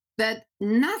know that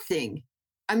nothing,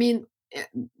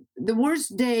 the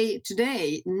worst day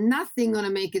today, nothing going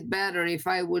to make it better if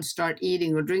I would start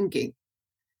eating or drinking.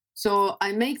 So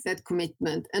I make that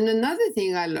commitment. And another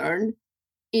thing I learned,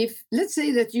 if let's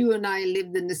say that you and I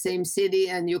lived in the same city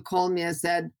and you called me and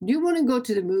said, do you want to go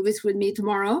to the movies with me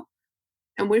tomorrow?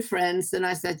 And we're friends. And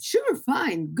I said, sure,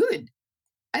 fine, good.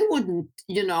 I wouldn't,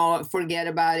 forget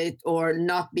about it or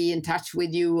not be in touch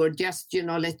with you or just,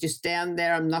 let you stand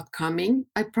there. I'm not coming.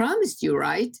 I promised you,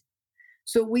 right?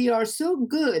 So we are so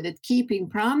good at keeping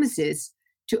promises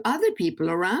to other people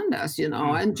around us,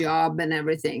 and job and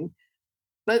everything.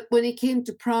 But when it came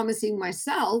to promising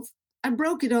myself, I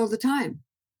broke it all the time.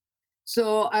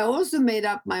 So I also made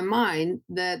up my mind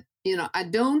that, I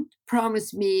don't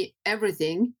promise me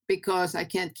everything because I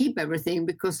can't keep everything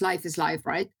because life is life,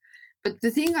 right? But the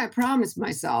thing I promised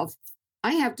myself,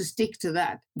 I have to stick to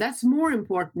that. That's more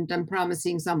important than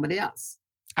promising somebody else.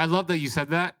 I love that you said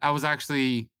that. I was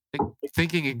actually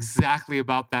thinking exactly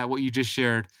about that, what you just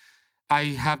shared. I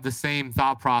have the same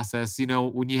thought process.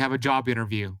 When you have a job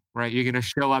interview, right? You're going to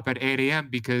show up at 8 a.m.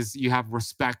 because you have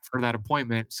respect for that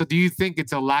appointment. So do you think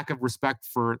it's a lack of respect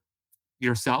for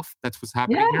yourself? That's what's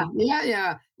happening here?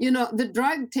 Yeah. The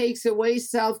drug takes away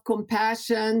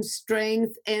self-compassion,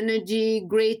 strength, energy,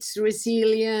 great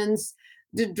resilience.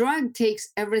 The drug takes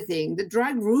everything. The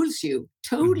drug rules you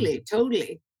totally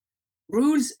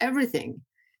rules everything.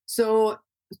 So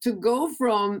to go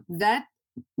from that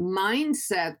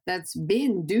mindset that's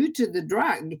been due to the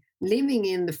drug, living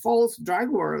in the false drug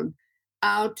world,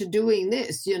 out to doing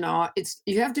this, you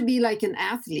have to be like an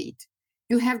athlete.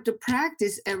 You have to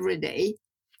practice every day.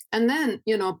 And then,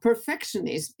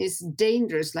 perfectionism is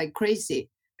dangerous like crazy,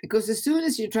 because as soon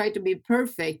as you try to be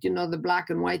perfect, the black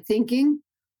and white thinking,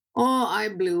 oh, I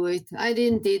blew it. I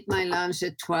didn't eat my lunch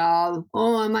at 12.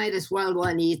 Oh, I might as well go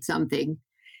and eat something.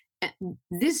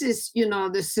 This is,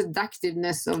 the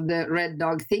seductiveness of the red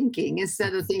dog thinking.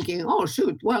 Instead of thinking, oh,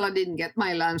 shoot, well, I didn't get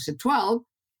my lunch at 12.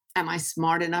 Am I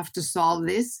smart enough to solve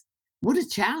this? What a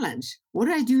challenge. What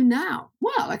do I do now?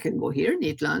 Well, I can go here and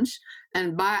eat lunch.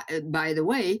 And by the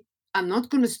way, I'm not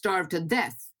going to starve to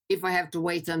death if I have to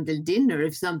wait until dinner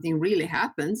if something really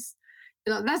happens.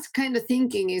 That's kind of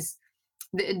thinking is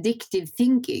the addictive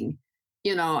thinking,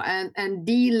 and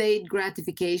delayed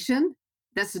gratification.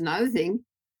 That's another thing.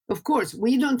 Of course,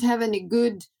 we don't have any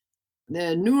good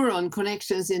neuron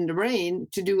connections in the brain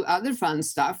to do other fun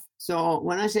stuff. So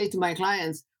when I say to my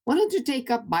clients, why don't you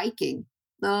take up biking?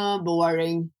 Oh,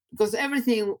 boring. Because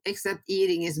everything except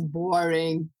eating is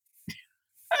boring.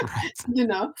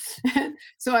 Right.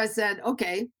 So I said,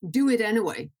 okay, do it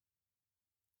anyway.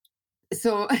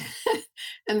 So,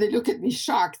 and they look at me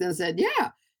shocked and said, yeah,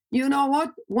 you know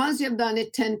what? Once you've done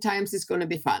it 10 times, it's going to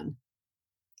be fun.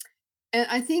 And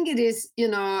I think it is,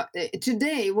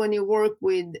 today when you work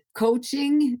with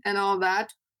coaching and all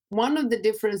that, one of the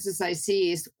differences I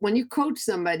see is when you coach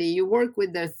somebody, you work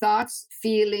with their thoughts,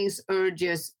 feelings,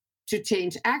 urges to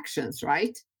change actions,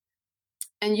 right?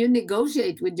 And you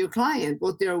negotiate with your client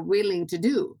what they're willing to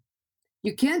do.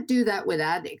 You can't do that with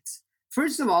addicts.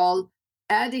 First of all,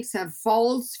 addicts have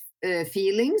false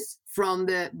feelings from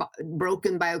the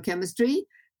broken biochemistry.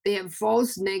 They have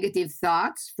false negative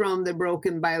thoughts from the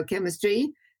broken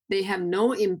biochemistry. They have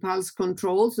no impulse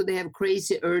control, so they have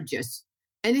crazy urges.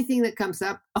 Anything that comes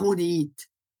up, I want to eat,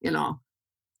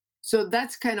 So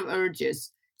that's kind of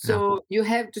urges. So you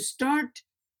have to start,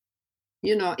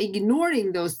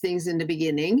 ignoring those things in the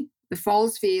beginning, the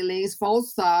false feelings,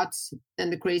 false thoughts,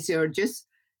 and the crazy urges.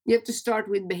 You have to start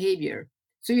with behavior.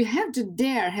 So you have to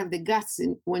dare have the guts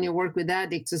when you work with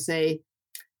addicts to say,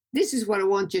 this is what I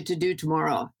want you to do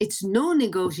tomorrow. It's no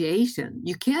negotiation.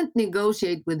 You can't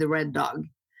negotiate with the red dog.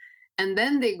 And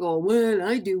then they go, well,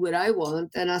 I do what I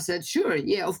want. And I said, sure,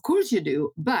 yeah, of course you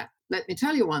do. But let me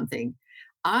tell you one thing.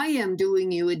 I am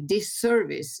doing you a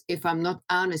disservice if I'm not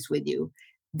honest with you.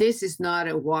 This is not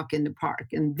a walk in the park.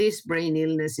 And this brain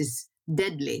illness is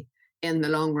deadly in the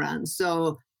long run.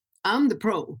 So I'm the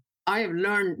pro. I have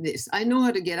learned this. I know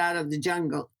how to get out of the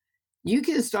jungle. You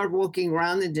can start walking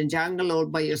around in the jungle all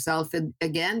by yourself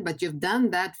again, but you've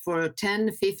done that for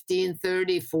 10, 15,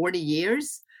 30, 40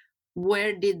 years.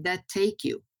 Where did that take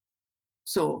you?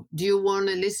 So do you want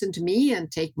to listen to me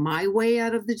and take my way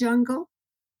out of the jungle?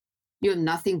 You have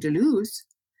nothing to lose.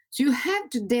 So you have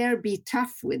to dare be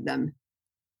tough with them.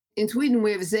 In Sweden,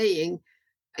 we have a saying,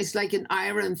 it's like an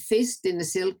iron fist in a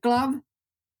silk glove.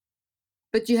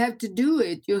 But you have to do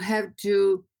it. You have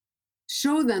to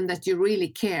show them that you really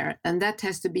care. And that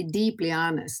has to be deeply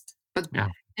honest.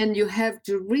 And you have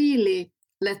to really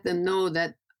let them know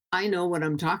that I know what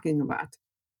I'm talking about.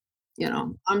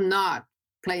 I'm not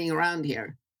playing around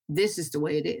here. This is the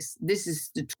way it is.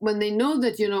 When they know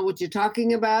that you know what you're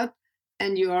talking about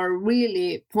and you are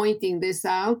really pointing this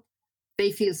out,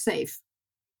 they feel safe.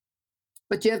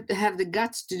 But you have to have the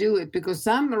guts to do it, because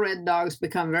some red dogs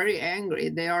become very angry.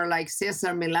 They are like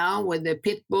Cesar Millan with the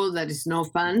pit bull that is no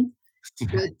fun.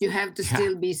 But you have to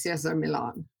still be Cesar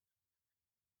Millan.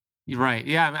 Right.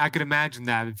 Yeah, I could imagine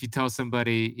that if you tell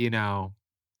somebody,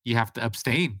 you have to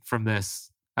abstain from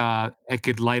this, it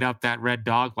could light up that red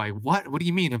dog like, "What? What do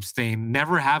you mean abstain?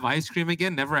 Never have ice cream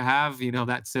again? Never have,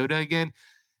 that soda again?"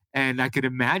 And I could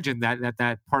imagine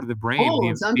that part of the brain,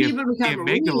 Oh, some people the become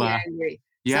really amygdala. angry.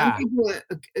 Some Yeah. people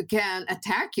can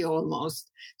attack you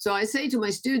almost. So I say to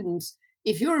my students,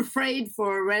 if you're afraid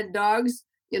for red dogs,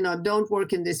 don't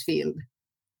work in this field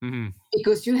Mhm.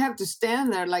 because you have to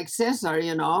stand there like Caesar,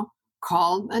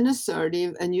 calm and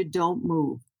assertive, and you don't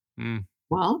move. Mm.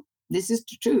 Well, this is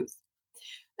the truth.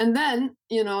 And then,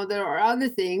 there are other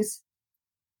things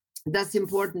that's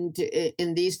important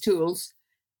in these tools.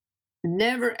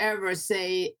 Never ever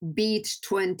say beat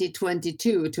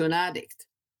 2022 to an addict.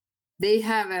 They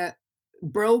have a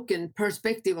broken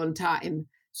perspective on time.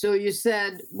 So you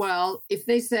said, well, if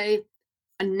they say,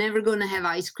 I'm never going to have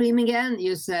ice cream again,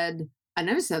 you said, I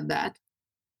never said that.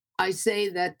 I say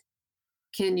that,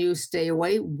 can you stay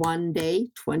away one day,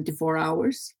 24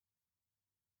 hours?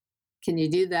 Can you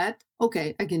do that?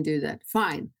 Okay, I can do that.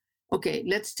 Fine. Okay,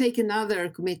 let's take another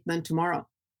commitment tomorrow.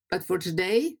 But for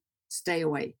today, stay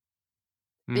away.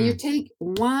 And you Mm. take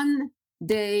one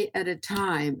day at a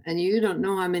time, and you don't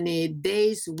know how many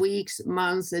days, weeks,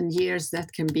 months, and years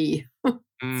that can be.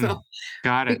 Mm. So,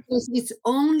 Got it. because it's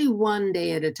only one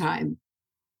day at a time,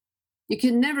 you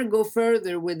can never go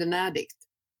further with an addict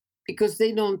because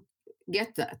they don't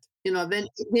get that. Then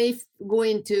they go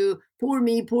into poor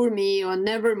me, or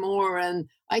never more, and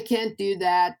I can't do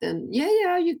that. And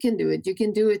yeah, you can do it. You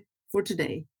can do it for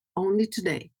today, only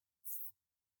today.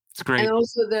 It's And great.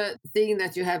 also the thing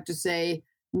that you have to say,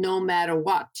 no matter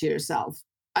what, to yourself.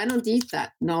 I don't eat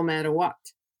that, no matter what.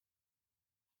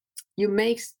 You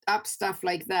make up stuff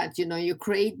like that. You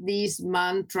create these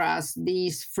mantras,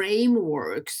 these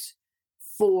frameworks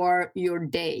for your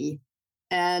day,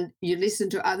 and you listen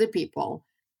to other people.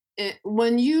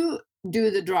 When you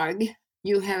do the drug,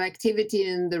 you have activity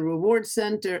in the reward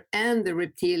center and the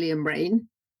reptilian brain.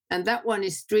 And that one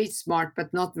is street smart,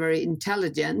 but not very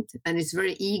intelligent. And it's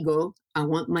very ego. I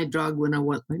want my drug when I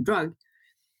want my drug.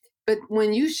 But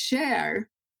when you share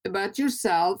about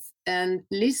yourself and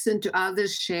listen to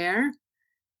others share,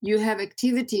 you have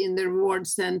activity in the reward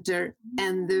center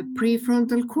and the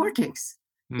prefrontal cortex.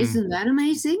 Mm. Isn't that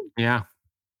amazing? Yeah.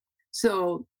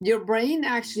 So your brain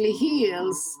actually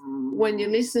heals when you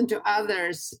listen to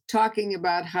others talking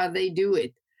about how they do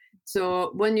it.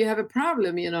 So when you have a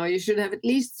problem, you should have at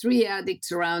least 3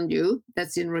 addicts around you.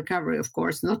 That's in recovery, of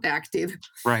course, not active.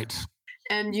 Right.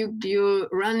 And you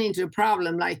run into a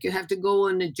problem, like you have to go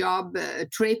on a job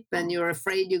trip and you're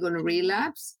afraid you're going to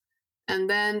relapse. And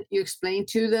then you explain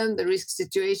to them the risk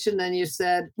situation, and you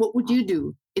said, what would you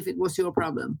do if it was your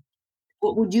problem?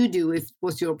 What would you do if it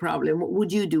was your problem? What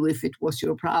would you do if it was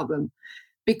your problem?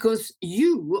 Because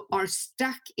you are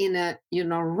stuck in a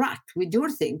rut with your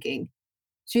thinking.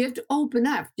 So you have to open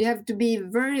up. You have to be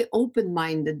very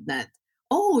open-minded that,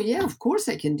 oh yeah, of course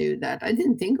I can do that. I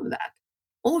didn't think of that.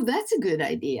 Oh, that's a good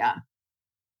idea.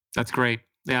 That's great.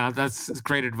 Yeah, that's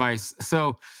great advice.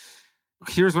 So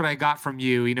here's what I got from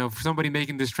you. For somebody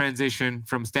making this transition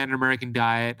from standard American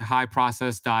diet, high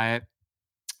processed diet,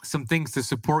 some things to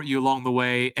support you along the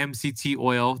way. MCT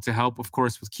oil to help, of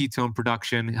course, with ketone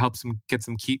production, helps them get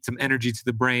some energy to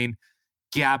the brain.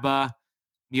 GABA.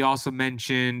 You also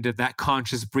mentioned that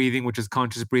conscious breathing, which is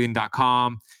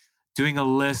consciousbreathing.com. Doing a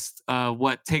list of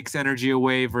what takes energy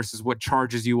away versus what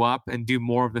charges you up, and do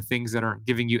more of the things that are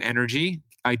giving you energy.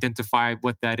 Identify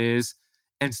what that is.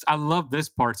 And I love this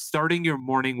part, starting your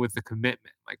morning with a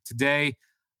commitment. Like, today,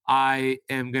 I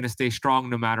am going to stay strong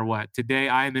no matter what. Today,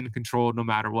 I am in control no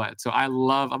matter what. So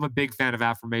I'm a big fan of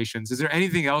affirmations. Is there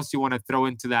anything else you want to throw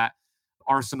into that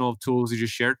arsenal of tools you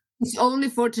just shared? It's only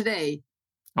for today.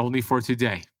 Only for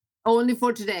today. Only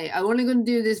for today. I'm only going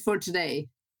to do this for today.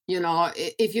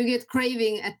 If you get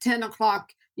craving at 10 o'clock,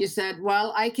 you said,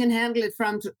 well, I can handle it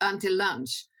until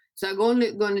lunch. So I'm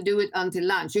only going to do it until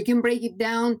lunch. You can break it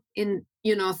down in,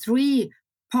 3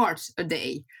 parts a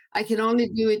day. I can only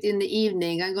do it in the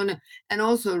evening. And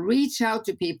also reach out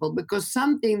to people, because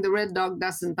something the red dog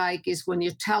doesn't like is when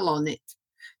you tell on it.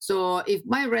 So if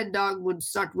my red dog would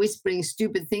start whispering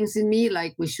stupid things in me,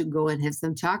 like we should go and have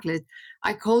some chocolate,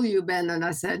 I call you, Ben, and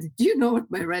I said, do you know what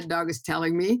my red dog is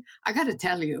telling me? I got to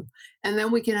tell you. And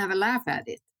then we can have a laugh at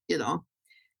it,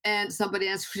 And somebody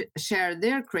else share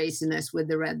their craziness with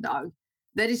the red dog.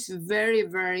 That is very,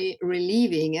 very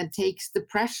relieving and takes the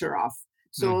pressure off.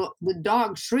 So the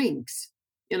dog shrinks,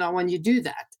 when you do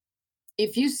that.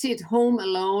 If you sit home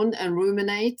alone and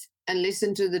ruminate and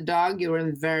listen to the dog, you're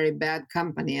in very bad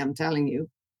company, I'm telling you.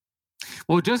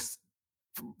 Well, just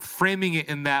framing it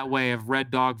in that way of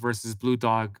red dog versus blue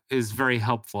dog is very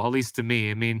helpful, at least to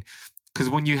me. I mean, because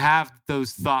when you have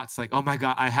those thoughts like, oh my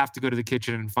God, I have to go to the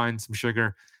kitchen and find some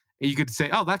sugar, you could say,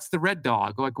 oh, that's the red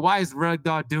dog. Like, why is the red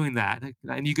dog doing that?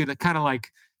 And you could kind of like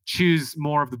choose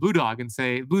more of the blue dog and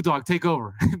say, blue dog, take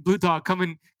over. Blue dog,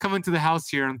 come into the house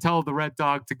here and tell the red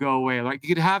dog to go away. Like, you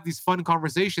could have these fun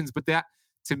conversations, but that,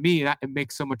 to me, that it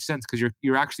makes so much sense because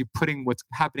you're actually putting what's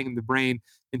happening in the brain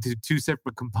into two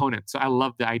separate components. So I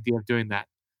love the idea of doing that.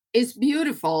 It's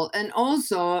beautiful. And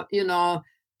also,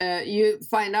 you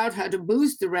find out how to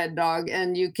boost the red dog,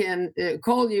 and you can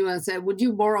call you and say, would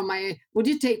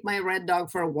you take my red dog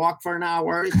for a walk for an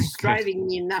hour? It's driving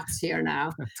me nuts here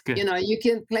now. That's good. You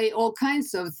can play all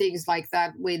kinds of things like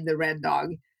that with the red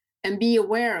dog and be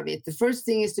aware of it. The first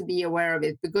thing is to be aware of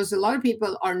it, because a lot of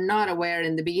people are not aware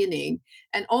in the beginning.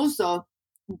 And also,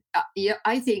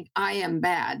 I think I am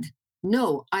bad.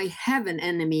 No, I have an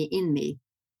enemy in me.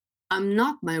 I'm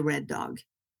not my red dog.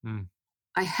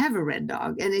 I have a red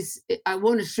dog, and I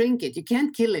want to shrink it. You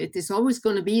can't kill it. It's always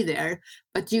going to be there,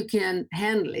 but you can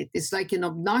handle it. It's like an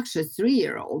obnoxious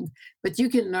 3-year-old, but you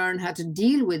can learn how to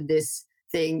deal with this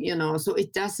thing, so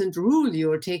it doesn't rule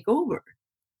you or take over.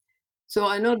 So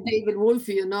I know David Wolfe,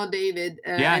 David.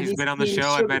 Yeah, he's been on the show.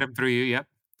 I met him through you. Yep.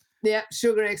 Yeah,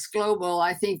 Sugar X Global.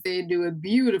 I think they do a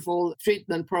beautiful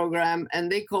treatment program,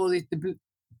 and they call it the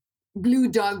Blue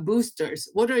Dog Boosters.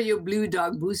 What are your Blue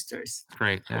Dog Boosters?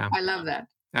 Great. Yeah. I love that.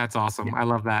 That's awesome. Yeah. I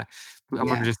love that. I'm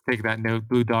going to just take that note.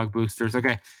 Blue Dog Boosters.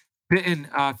 Okay. Bitten,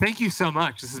 thank you so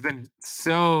much. This has been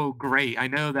so great. I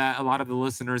know that a lot of the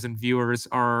listeners and viewers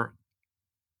a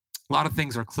lot of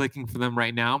things are clicking for them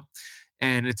right now.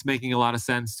 And it's making a lot of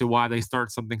sense to why they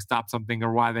start something, stop something,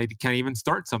 or why they can't even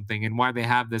start something, and why they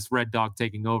have this red dog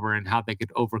taking over and how they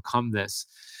could overcome this.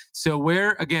 So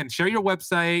share your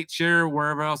website, share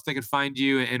wherever else they could find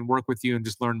you and work with you and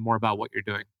just learn more about what you're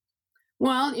doing.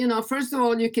 Well, first of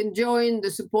all, you can join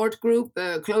the support group,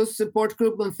 close support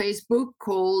group on Facebook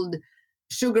called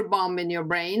Sugar Bomb in Your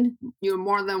Brain. You're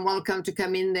more than welcome to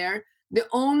come in there. The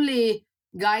only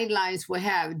guidelines we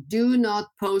have: do not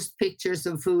post pictures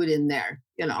of food in there.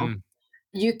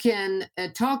 You can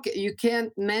you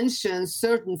can't mention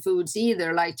certain foods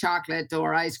either, like chocolate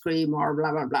or ice cream or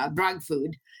blah blah blah, drug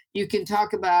food. You can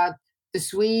talk about the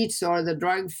sweets or the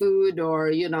drug food or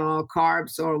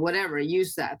carbs or whatever.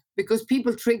 Use that, because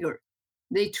people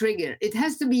they trigger. It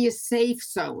has to be a safe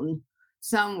zone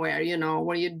somewhere,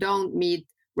 where you don't meet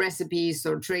recipes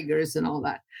or triggers and all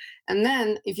that. And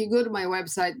then if you go to my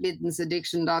website,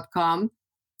 bittensaddiction.com,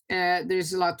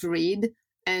 there's a lot to read,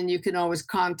 and you can always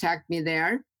contact me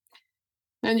there.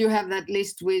 And you have that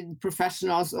list with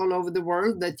professionals all over the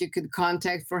world that you could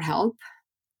contact for help.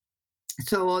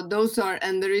 So those are,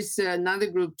 and there is another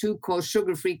group too called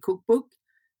Sugar Free Cookbook,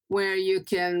 where you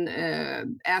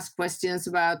can ask questions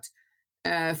about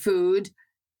food.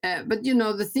 But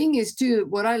the thing is too,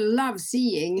 what I love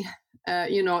seeing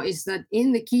is that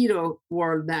in the keto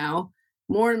world now,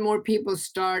 more and more people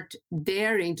start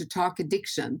daring to talk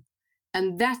addiction.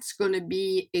 And that's going to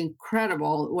be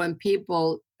incredible when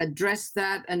people address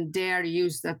that and dare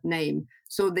use that name,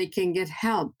 so they can get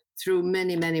help through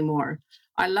many, many more.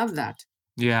 I love that.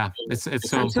 Yeah, it's so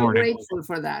important. I'm so grateful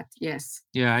for that. Yes.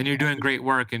 Yeah, and you're doing great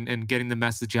work and getting the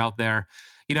message out there.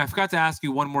 I forgot to ask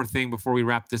you one more thing before we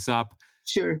wrap this up.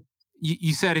 Sure.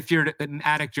 You said if you're an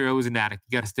addict, you're always an addict.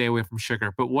 You got to stay away from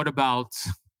sugar. But what about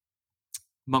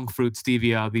monk fruit,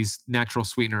 stevia, these natural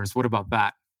sweeteners? What about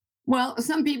that? Well,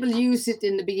 some people use it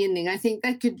in the beginning. I think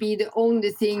that could be the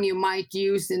only thing you might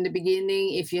use in the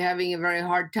beginning if you're having a very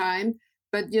hard time.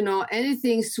 But,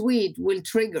 anything sweet will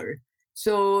trigger.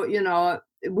 So,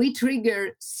 we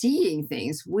trigger seeing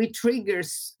things. We trigger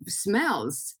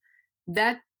smells.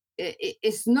 That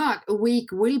is not a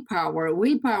weak willpower.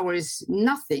 Willpower is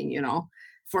nothing,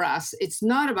 for us. It's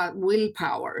not about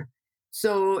willpower.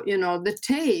 So, the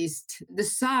taste, the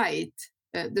sight,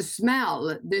 the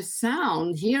smell, the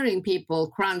sound, hearing people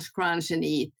crunch, crunch and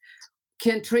eat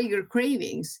can trigger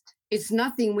cravings. It's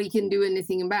nothing we can do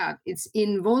anything about. It's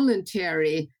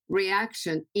involuntary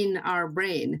reaction in our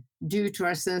brain due to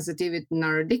our sensitivity and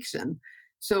our addiction.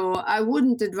 So I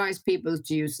wouldn't advise people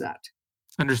to use that.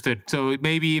 Understood. So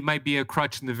maybe it might be a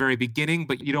crutch in the very beginning,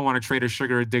 but you don't want to trade a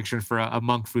sugar addiction for a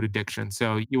monk food addiction.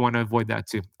 So you want to avoid that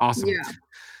too. Awesome. Yeah.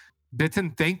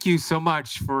 Bitten, thank you so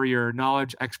much for your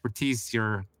knowledge, expertise,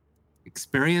 your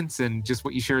experience, and just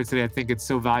what you shared today. I think it's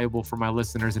so valuable for my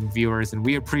listeners and viewers, and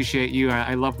we appreciate you.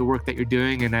 I love the work that you're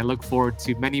doing, and I look forward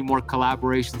to many more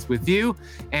collaborations with you.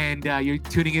 And you're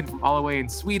tuning in from all the way in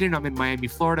Sweden. I'm in Miami,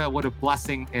 Florida. What a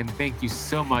blessing, and thank you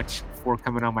so much for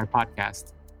coming on my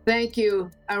podcast. Thank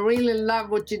you. I really love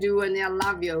what you do, and I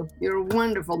love you. You're a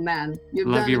wonderful man. You've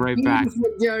Love done you a right back.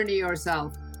 beautiful journey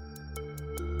yourself.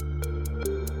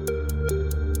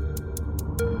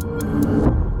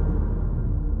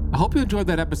 I hope you enjoyed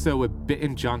that episode with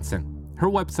Bitten Johnsson. Her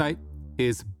website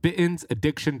is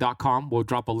bittensaddiction.com. We'll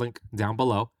drop a link down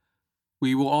below.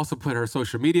 We will also put her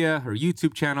social media, her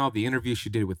YouTube channel, the interview she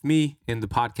did with me in the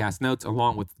podcast notes,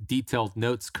 along with detailed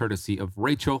notes courtesy of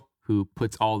Rachel, who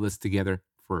puts all this together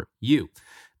for you.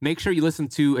 Make sure you listen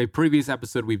to a previous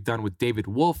episode we've done with David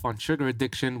Wolf on sugar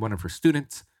addiction, one of her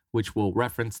students, which we'll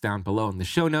reference down below in the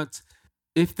show notes.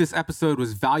 If this episode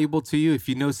was valuable to you, if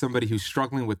you know somebody who's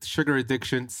struggling with sugar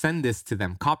addiction, send this to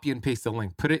them. Copy and paste the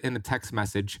link, put it in a text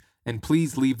message, and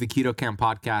please leave the Keto Camp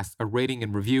podcast a rating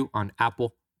and review on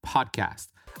Apple Podcast.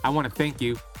 I want to thank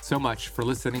you so much for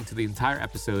listening to the entire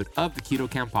episode of the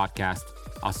Keto Camp podcast.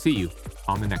 I'll see you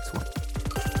on the next one.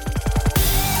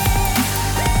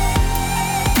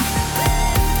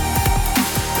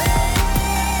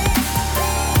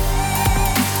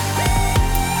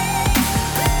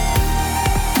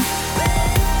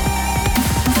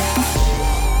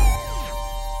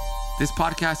 This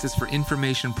podcast is for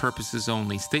information purposes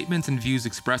only. Statements and views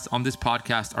expressed on this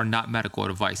podcast are not medical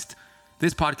advice.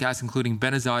 This podcast, including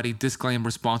Benazati, disclaim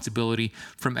responsibility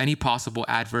from any possible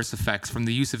adverse effects from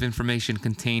the use of information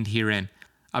contained herein.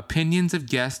 Opinions of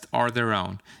guests are their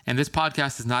own, and this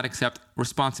podcast does not accept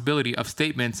responsibility of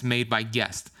statements made by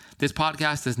guests. This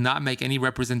podcast does not make any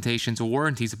representations or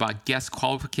warranties about guest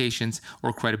qualifications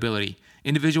or credibility.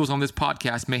 Individuals on this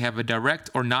podcast may have a direct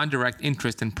or non-direct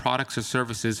interest in products or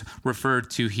services referred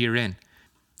to herein.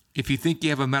 If you think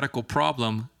you have a medical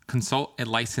problem, consult a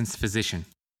licensed physician.